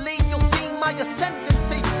 Eventually, you'll see my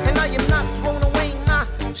ascendancy. And I am not throwing away my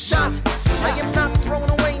shot. I am not throwing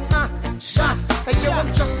away my shot. And yo,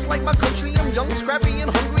 I'm just like my country. I'm young, scrappy, and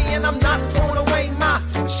hungry, and I'm not throwing away my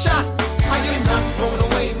shot. I am not throwing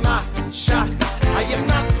away my shot. I am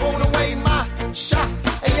not throwing away my shot.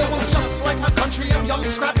 And yo, I'm just like my country. I'm young,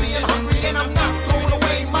 scrappy, and hungry, and I'm not throwing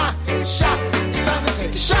away my shot. It's time to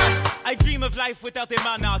take a shot. I dream of life without a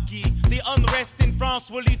monarchy. The unrest in France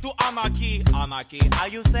will lead to anarchy. Anarchy, how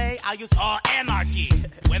you say? I use anarchy.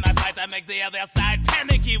 When I fight, I make the other side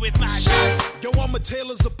panicky with my shot. Yo, I'm a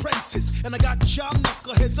tailor's apprentice, and I got job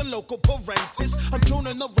knuckleheads and local parentis. I'm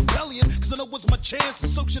joining a rebellion, cause I know it's my chance to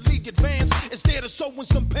socially advance. Instead of sewing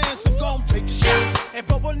some pants, I'm gon' take a shot. And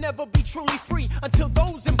but we'll never be truly free until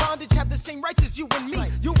those in bondage have the same rights as you and me.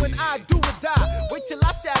 You and I do or die. Wait till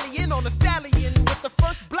I sally in on a stallion with the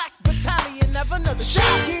first black battalion. Have another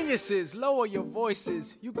shot. Geniuses, lower your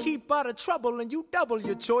voices. You keep out of trouble and you double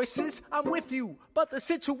your choices. I'm with you, but the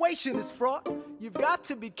situation is fraught. You've got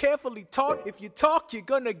to be carefully taught. If you talk, you're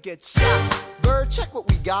gonna get shot. Bird, check what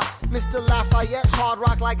we got. Mr. Lafayette, hard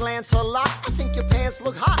rock like Lancelot. I think your pants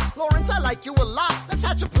look hot. Lawrence, I like you a lot. Let's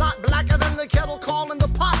hatch a plot blacker than the kettle calling the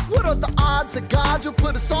pot. What are the odds that God will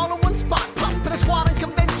put us all in one spot? Pumping a squad in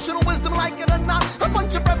conventional wisdom, like it or not. A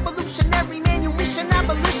bunch of revolutionary manumission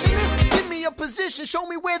abolitionists. Give me a position, show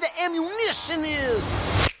me where the ammunition is.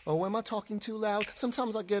 Oh, am I talking too loud?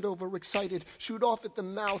 Sometimes I get overexcited, shoot off at the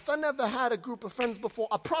mouth. I never had a group of friends before.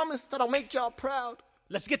 I promise that I'll make y'all proud.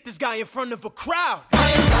 Let's get this guy in front of a crowd.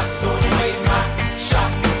 I am not throwing away my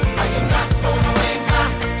shot. I am not throwing away my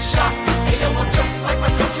shot. Hey, yo, I'm just like my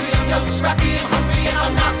country. I'm young, scrappy, and hungry, and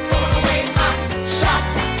I'm not throwing away my shot.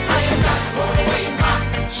 I am not throwing away my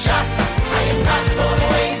shot. I am not throwing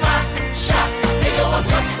away my shot. Hey, yo, I'm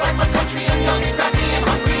just like my country. I'm young, scrappy, and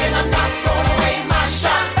hungry, and I'm not throwing away my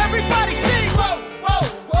shot. Everybody sing! Whoa, whoa,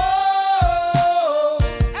 whoa!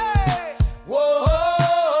 Hey! Whoa!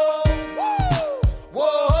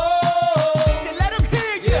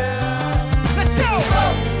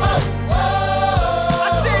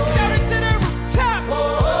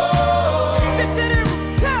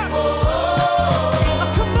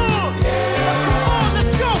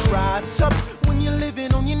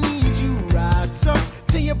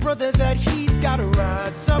 Brother that he's gotta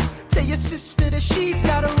rise up. Tell your sister that she's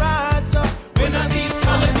gotta rise up. When are these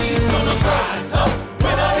colonies gonna rise up?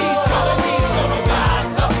 When are these colonies gonna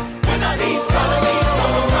rise up? When are these colonies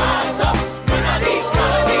gonna rise up? When are these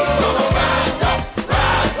colonies gonna rise up?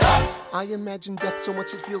 Rise up! I imagine death so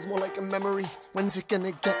much it feels more like a memory. When's it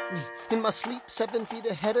gonna get me? In my sleep, 7 feet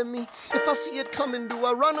ahead of me. If I see it coming, do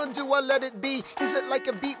I run or do I let it be? Is it like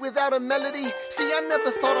a beat without a melody? See, I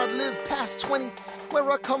never thought I'd live past 20. Where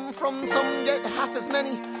I come from, some get half as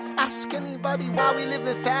many. Ask anybody why we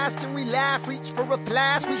living fast and we laugh, reach for a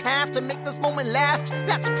flash. We have to make this moment last.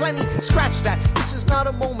 That's plenty. Scratch that. This is not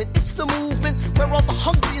a moment. It's the movement where all the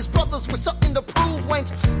hungriest brothers with something to prove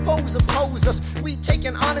went. Foes oppose us. We take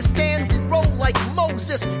an honest stand. We roll like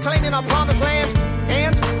Moses, claiming our promised land.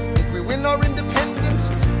 And if we win our independence,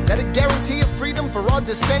 is that a guarantee of freedom for our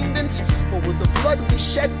descendants? Or will the blood we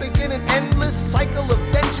shed begin an endless cycle of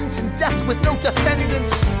vengeance and death with no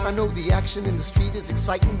defendants? I know the action in the street is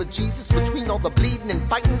exciting, but Jesus, between all the bleeding and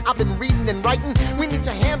fighting, I've been reading and writing. We need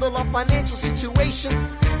to handle our financial situation.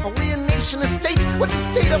 Are we a nation of states? What's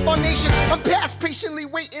the state of our nation? I'm past patiently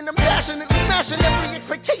waiting, I'm passionately smashing every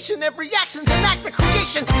expectation, every action's an act of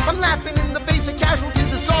creation. I'm laughing in the face of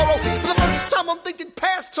casualties of sorrow. For the first time I'm thinking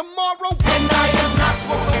past tomorrow. And I am not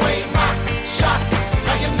throwing away my shot.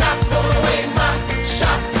 I am not throwing away my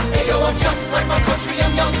shot. Hey yo, I'm just like my country.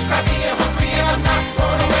 I'm young, scrappy, and hungry, and I'm not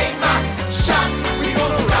throwing away my shot. We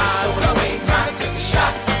gonna rise up, time to take a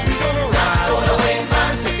shot. We gonna rise up,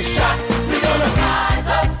 time to take a shot. We gonna rise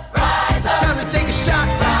up, rise up. It's time to take a shot.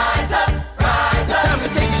 Rise up, rise up. It's time to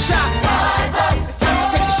take a shot. Rise up. It's time to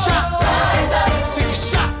take a shot. Rise up. Take a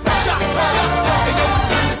shot, shot, shot. Hey yo, it's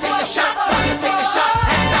time to take a shot. Time to take a shot.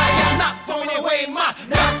 And I am not throwing away my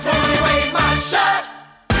shot.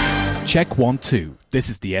 Check 1 2. This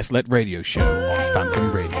is the SLLET radio show on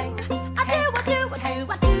Phantom Radio.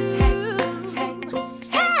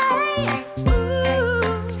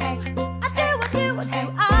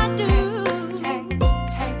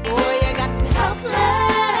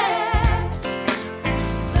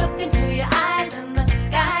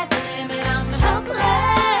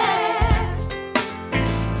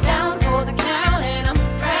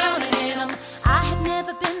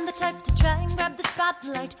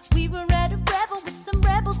 We were at a revel with some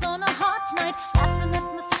rebels on a hot night, laughing at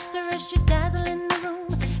my sister as she's dazzling the room.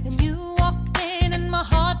 Then you walked in and my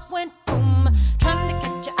heart went boom, trying to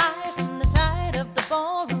catch your eye from the side of the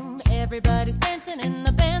ballroom. Everybody's dancing in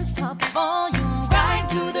the band's top volume. Grind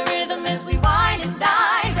to the rhythm as we wine and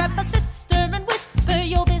dine. Grab my sister and whisper,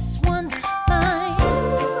 yo, this one's mine.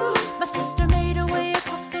 My sister made her way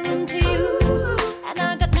across the room to you, and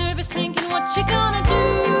I got nervous thinking, what you gonna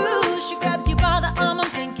do? She grabs you by the arm, I'm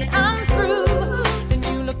thinking I'm through. Then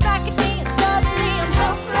you look back at me and suddenly I'm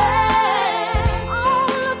helpless. Oh,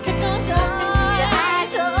 look at those eyes, oh, yeah,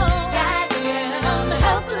 I'm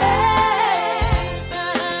helpless.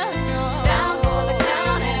 Down for the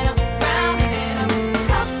count and I'm drowning and I'm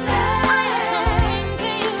helpless. I'm so into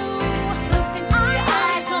you. Look into your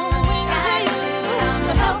eyes, so into you. I'm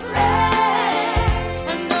helpless.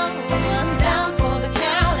 I know I'm down for the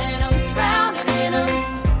count and I'm drowning and I'm.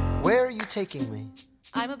 Where are you taking me?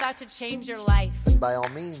 I'm about to change your life. Then by all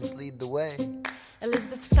means, lead the way.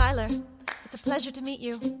 Elizabeth Schuyler, it's a pleasure to meet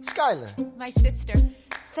you. Schuyler. My sister.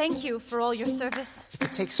 Thank you for all your service. If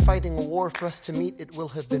it takes fighting a war for us to meet, it will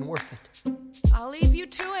have been worth it. I'll leave you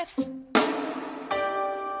to it.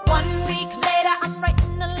 1 week later, I'm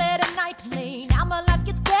writing a letter nightly. Now my life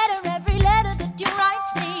gets better every letter that you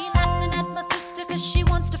write me. Laughing at my sister cause she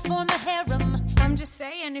wants to form a harem. I'm just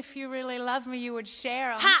saying, if you really love me, you would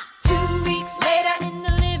share 'em. Ha! 2 weeks later in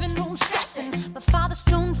the living room stressing. My father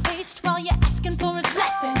stone-faced while you're asking for his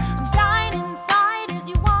blessing. I'm dying inside as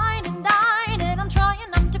you whine and dine, and I'm trying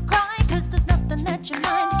not to cry cause there's nothing that your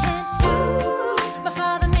mind can't do. My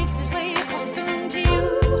father makes his way across the room to you.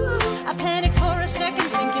 I panic for a second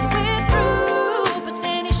thinking we're through, but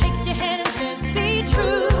then he shakes your hand and says be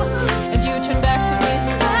true, and you turn back to me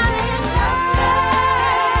smiling.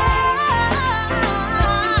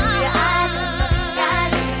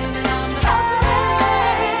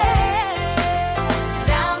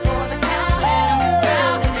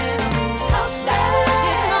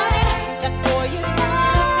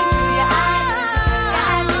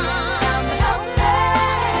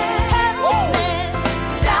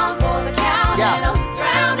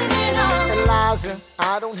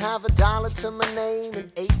 I don't have a dollar to my name,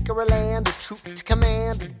 an acre of land, a troop to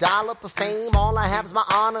command, a dollop of fame. All I have is my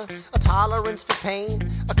honor, a tolerance for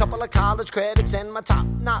pain, a couple of college credits and my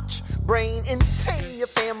top-notch brain. Insane, your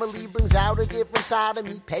family brings out a different side of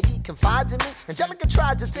me. Peggy confides in me, Angelica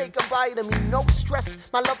tried to take a bite of me. No stress,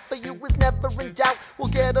 my love for you is never in doubt. We'll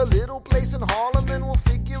get a little place in Harlem and we'll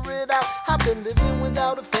figure it out. I've been living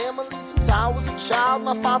without a family since I was a child.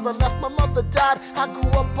 My father left, my mother died. I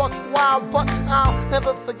grew up buck wild, but I'll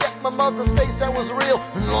never forget my mother's face, that was real.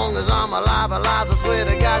 As long as I'm alive, Eliza, I swear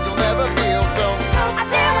to God you'll never feel so. I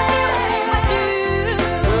dare with you, I do.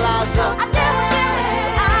 Eliza, I dare with you,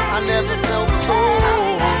 I never felt so.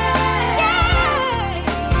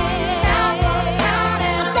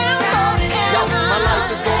 Yo, my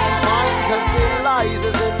life is gonna be fine, cause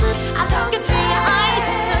Eliza's in it. I look into your eyes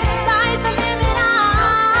and the sky's the limit.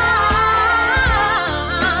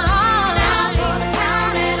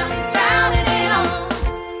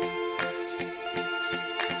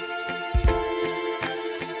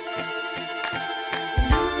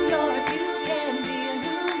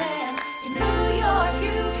 New York,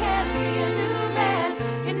 you can be a new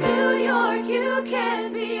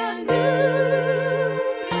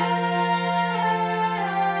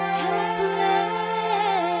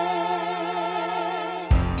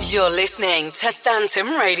You're listening to Phantom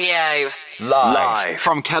Radio. Live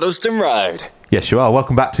from Kettleston Road. Yes, you are.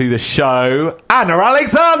 Welcome back to the show, Anna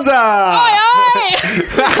Alexander!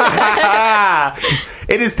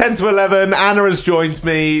 It is 10 to 11. Anna has joined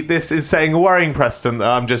me. This is setting a worrying precedent that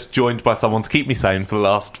I'm just joined by someone to keep me sane for the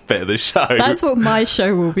last bit of the show. That's what my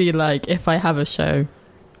show will be like if I have a show.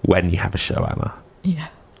 When you have a show, Anna. Yeah.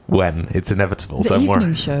 When. It's inevitable, The don't worry.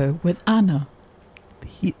 evening show with Anna.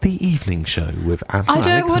 The evening show with Anna I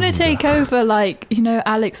don't want to Alexander. take over, like, you know,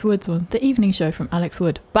 Alex Wood's one. The evening show from Alex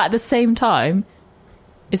Wood. But at the same time,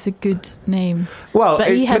 it's a good name. Well, but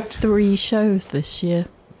it he had could- 3 shows this year.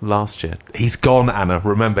 Last year. He's gone, Anna.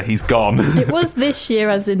 Remember, he's gone. It was this year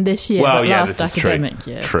as in this year, Well, but yeah, last this is academic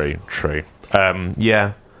true. year. True.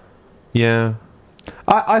 Yeah.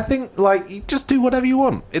 I think, like, you just do whatever you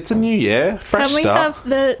want. It's a new year, fresh Can we start. have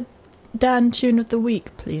the Dan tune of the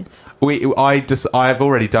week, please? I've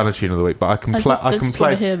already done a tune of the week, but I can I play. just- I I can just play.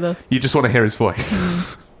 wanna hear the- You just want to hear his voice.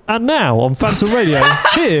 And now on Phantom Radio,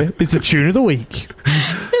 here is the tune of the week.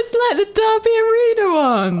 It's like the Derby Arena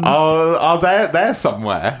one. Oh, they're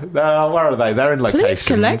somewhere. Where are they? They're in location. Please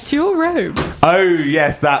collect your robes. Oh,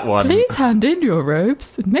 yes, that one. Please hand in your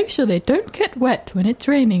robes and make sure they don't get wet when it's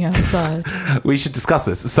raining outside. We should discuss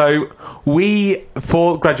this. So,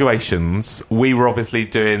 for graduations, we were obviously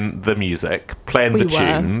doing the music, playing the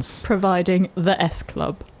tunes. Providing the S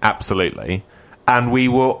Club. Absolutely. And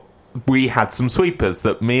we had some sweepers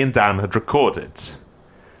that me and Dan had recorded.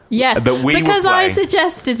 Yes, that we because were I playing.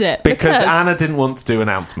 suggested it. Because Anna didn't want to do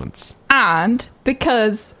announcements. And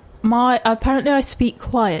because apparently I speak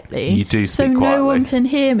quietly. You do so speak no quietly. one can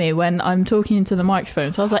hear me when I'm talking into the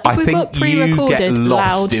microphone. So I was like, if I we've think got you pre-recorded get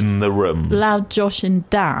lost loud, in the room. loud Josh and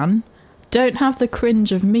Dan, don't have the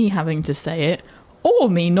cringe of me having to say it or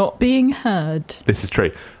me not being heard. This is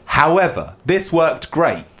true. However, this worked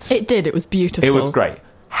great. It did. It was beautiful. It was great.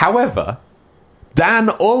 However, Dan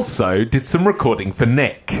also did some recording for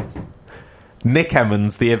Nick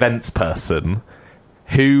Emmons, the events person,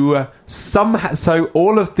 who so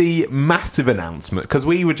all of the massive announcement, because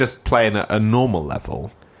we were just playing at a normal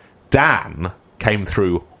level, Dan came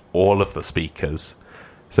through all of the speakers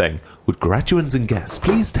saying, "Would graduates and guests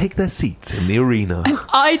please take their seats in the arena?" And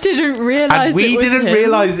I didn't realise And we it was didn't him.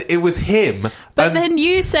 realise it was him. But then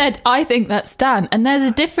you said, I think that's Dan. And there's a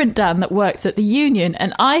different Dan that works at the union.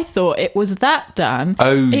 And I thought it was that Dan.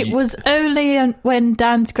 Oh, it was only when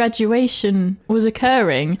Dan's graduation was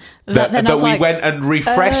occurring that then I that was we like, went and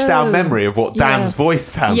refreshed our memory of what Dan's voice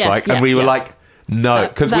sounds Yes, like. yeah, And we were yeah. like, no.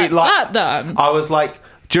 Because we That's like, that Dan. I was like,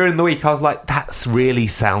 during the week, I was like, that really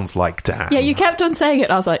sounds like Dan. Yeah, you kept on saying it.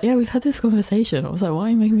 I was like, yeah, we've had this conversation. I was like, why are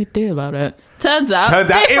you making me deal about it? Turns out it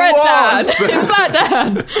different was. Dan. It was that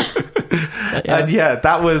Dan. And yeah,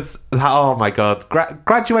 that was, oh my God.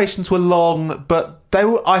 Graduations were long, but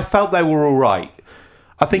I felt they were all right.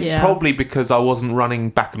 I think Yeah. probably because I wasn't running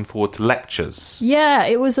back and forward to lectures. Yeah,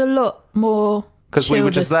 it was a lot more 'Cause we chill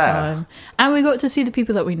were just this there. time. And we got to see the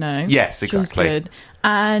people that we know. Yes, which was exactly. good.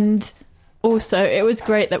 And also, it was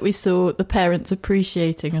great that we saw the parents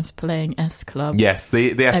appreciating us playing S Club. Yes,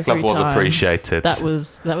 the S Club every was time. appreciated. That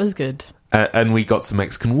was good. And we got some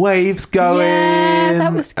Mexican waves going. Yeah,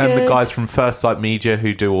 that was And the good. guys from First Sight Media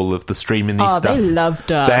who do all of the streaming Oh, stuff. they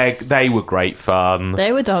loved us. They were great fun.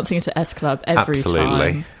 They were dancing to S Club every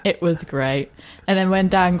Absolutely. time. It was great. And then when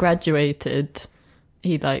Dan graduated,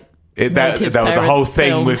 he There made his was a whole parents thing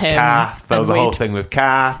film with him, Kath. There and was a whole we'd- thing with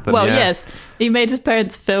Kath. And Well, yeah. yes. He made his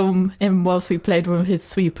parents film him whilst we played one of his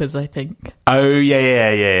sweepers, I think. Oh,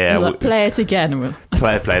 yeah. He was like, play it again. And we're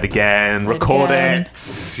Play it again. Play it Record again. it.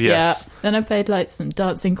 Yes. Yeah. Then I played like some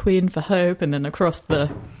Dancing Queen for Hope, and then across the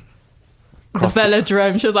Across-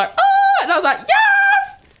 velodrome, she was like, "Oh!" And I was like,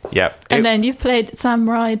 "Yes!" Yep. And then you played Sam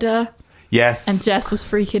Ryder, Yes. and Jess was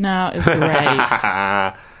freaking out. It was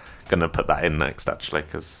great. Gonna put that in next, actually,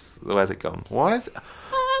 because where's it gone? Why is it?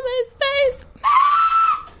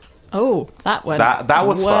 Oh, that one. That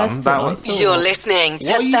was worse fun. than That I was. thought. You're listening to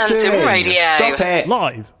What are you Phantom doing? Radio. Stop it.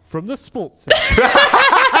 Live from the Sports Centre.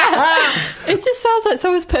 It just sounds like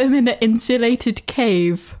someone's put him in an insulated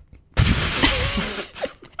cave.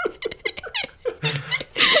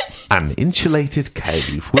 An insulated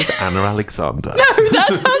cave with Anna Alexander. No, that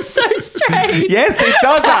sounds so strange. Yes, it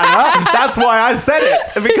does, Anna. That's why I said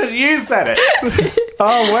it, because you said it.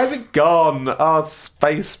 Oh, where's it gone? Oh,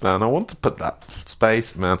 Spaceman. I want to put that.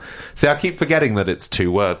 Spaceman. See, I keep forgetting that it's 2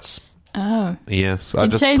 words. Oh. Yes. You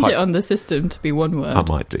change it on the system to be 1 word. I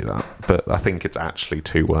might do that, but I think it's actually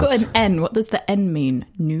 2 words. It's got an N. What does the N mean?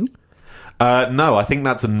 New? No, I think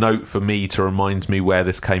that's a note for me to remind me where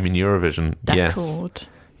this came in Eurovision. Yes. D'accord.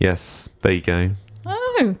 Yes, there you go.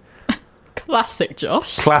 Oh, Classic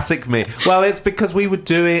Josh. Classic me. Well, it's because we would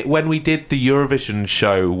do it when we did the Eurovision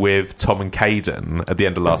show with Tom and Caden at the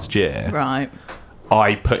end of last year. Right.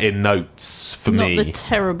 I put in notes for me. Not the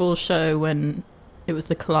terrible show when it was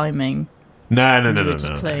the climbing. No.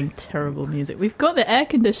 Just playing terrible music. We've got the air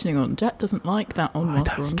conditioning on. Jack doesn't like that on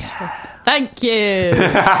whilst we're on the show. Thank you.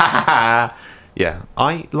 Yeah,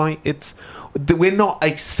 I like it's. We're not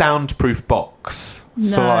a soundproof box. No,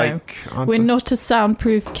 so we're not a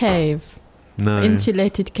soundproof cave. No,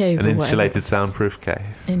 insulated cave. An or insulated whatever. soundproof cave.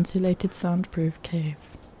 Insulated soundproof cave.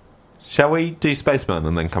 Shall we do Spaceman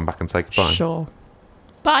and then come back and say goodbye? Sure.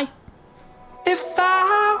 Bye. If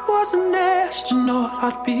I was an astronaut,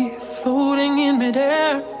 I'd be floating in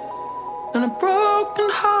midair, and a broken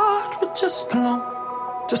heart would just belong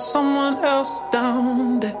to someone else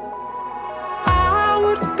down there. I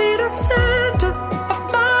would be the center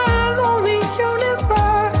of my lonely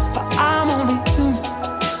universe, but I'm only human,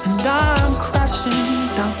 and I'm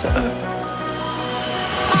crashing down to earth.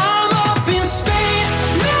 I'm up in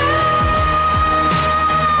space now.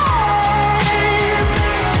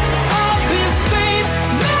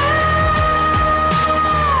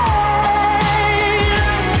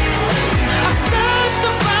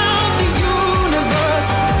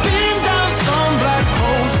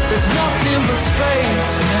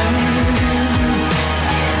 Space, man.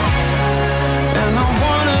 And I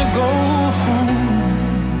wanna go home.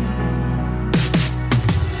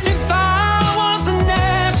 If I was an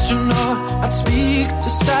astronaut, I'd speak to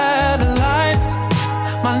satellites.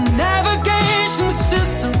 My navigation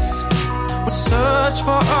systems would search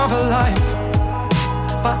for other life,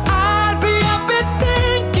 but I'd be up and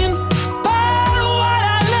thinking about what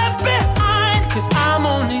I left behind, 'cause I'm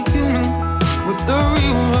only human with the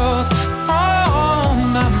real world.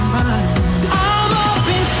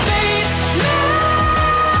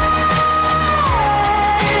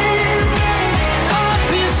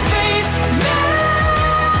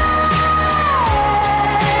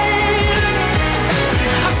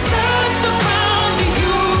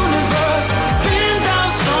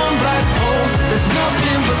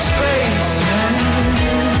 Space, man.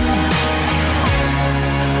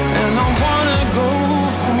 And I wanna go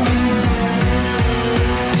home.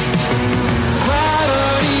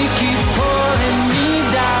 Gravity keeps pulling me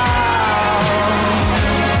down.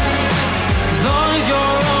 As long as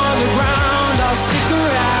you're on the ground, I'll stick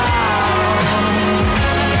around.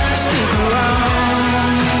 Stick around.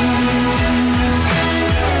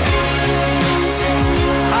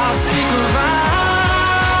 I'll stick around.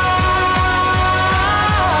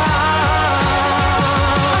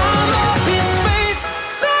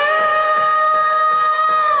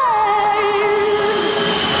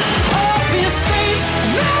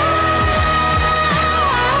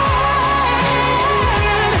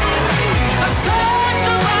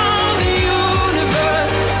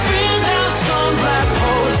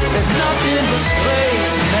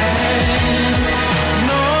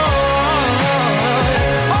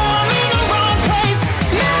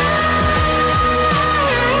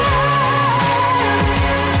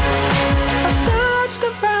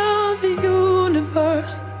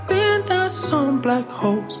 Black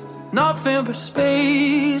holes, nothing but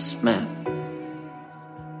space, man.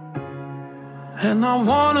 And I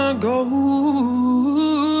wanna go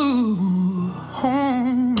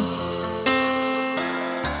home.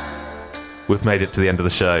 We've made it to the end of the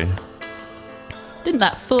show. Didn't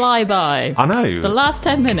that fly by? I know. The last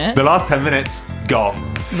 10 minutes. The last 10 minutes,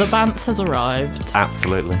 gone. The Bants has arrived.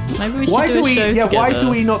 Absolutely. Maybe we should do a show together. Why do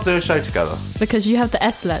we not do a show together? Because you have the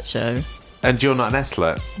SLLET show. And you're not an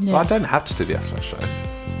SLLET. Yeah. Well, I don't have to do the SLLET show.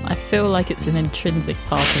 I feel like it's an intrinsic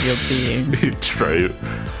part of your being. True.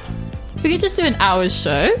 We could just do an hour's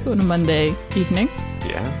show on a Monday evening.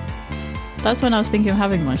 Yeah. That's when I was thinking of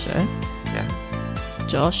having my show. Yeah.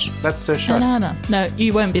 Josh. Let's do a show. And Anna. No,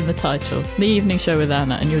 you won't be in the title. The evening show with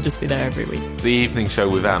Anna, and you'll just be there every week. The evening show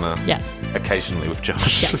with Anna. Yeah. Occasionally with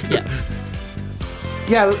Josh. Yeah.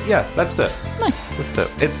 Yeah, let's do it. Nice. Let's do it.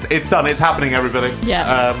 It's done. It's happening, everybody.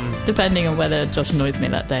 Yeah. Depending on whether Josh annoys me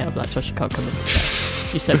that day, I'll be like, Josh, you can't come in today.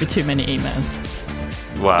 You sent me too many emails.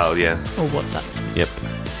 Well, yeah. Or WhatsApps. Yep.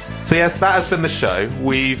 So yes, that has been the show.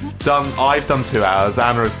 I've done 2 hours.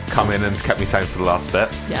 Anna has come in and kept me sane for the last bit.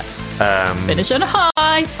 Yeah. Finish on a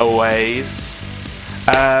high. Always.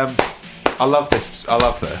 I love this.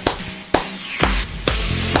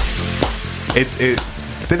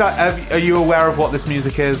 Are you aware of what this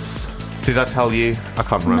music is? Did I tell you? I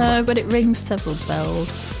can't remember. No, but it rings several bells.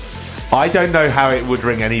 I don't know how it would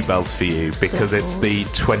ring any bells for you because it's the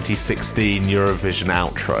 2016 Eurovision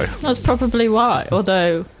outro. That's probably why.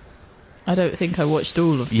 Although I don't think I watched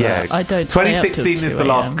all of that. Yeah. I don't. stay up till 2016 is 2 the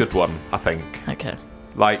last a.m. good one, I think. Okay.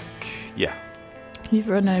 Like, yeah. You've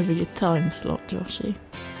run over your time slot, Joshy.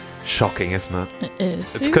 Shocking, isn't it? It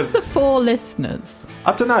is. It's Who's 'cause- the 4 listeners?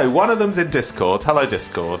 I don't know. One of them's in Discord. Hello,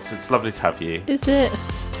 Discord. It's lovely to have you. Is it...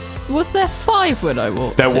 Was there 5 when I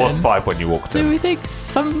walked There in? was 5 when you walked Do in. we think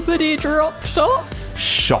somebody dropped off?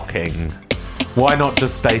 Shocking. Why not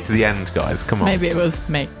just stay to the end, guys? Come on. Maybe it was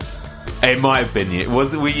me. It might have been you. Were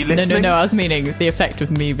you listening? No, I was meaning the effect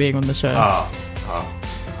of me being on the show. Oh.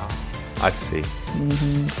 I see.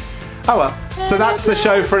 Mm-hmm. Oh well. So that's the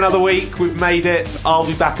show for another week. We've made it. I'll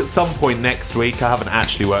be back at some point next week. I haven't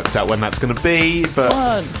actually worked out when that's going to be, but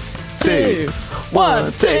 1, 2,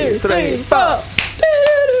 1, 2, 3, 4.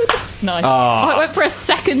 Nice. I went for a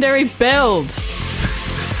secondary build.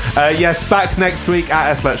 Yes, back next week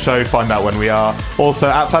at SLLET Show. Find out when we are. Also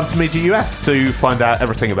at Phantom Media US to find out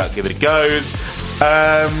everything about Give It a Goes.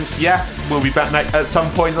 Yeah, we'll be back at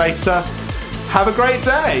some point later. Have a great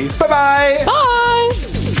day. Bye-bye. Bye.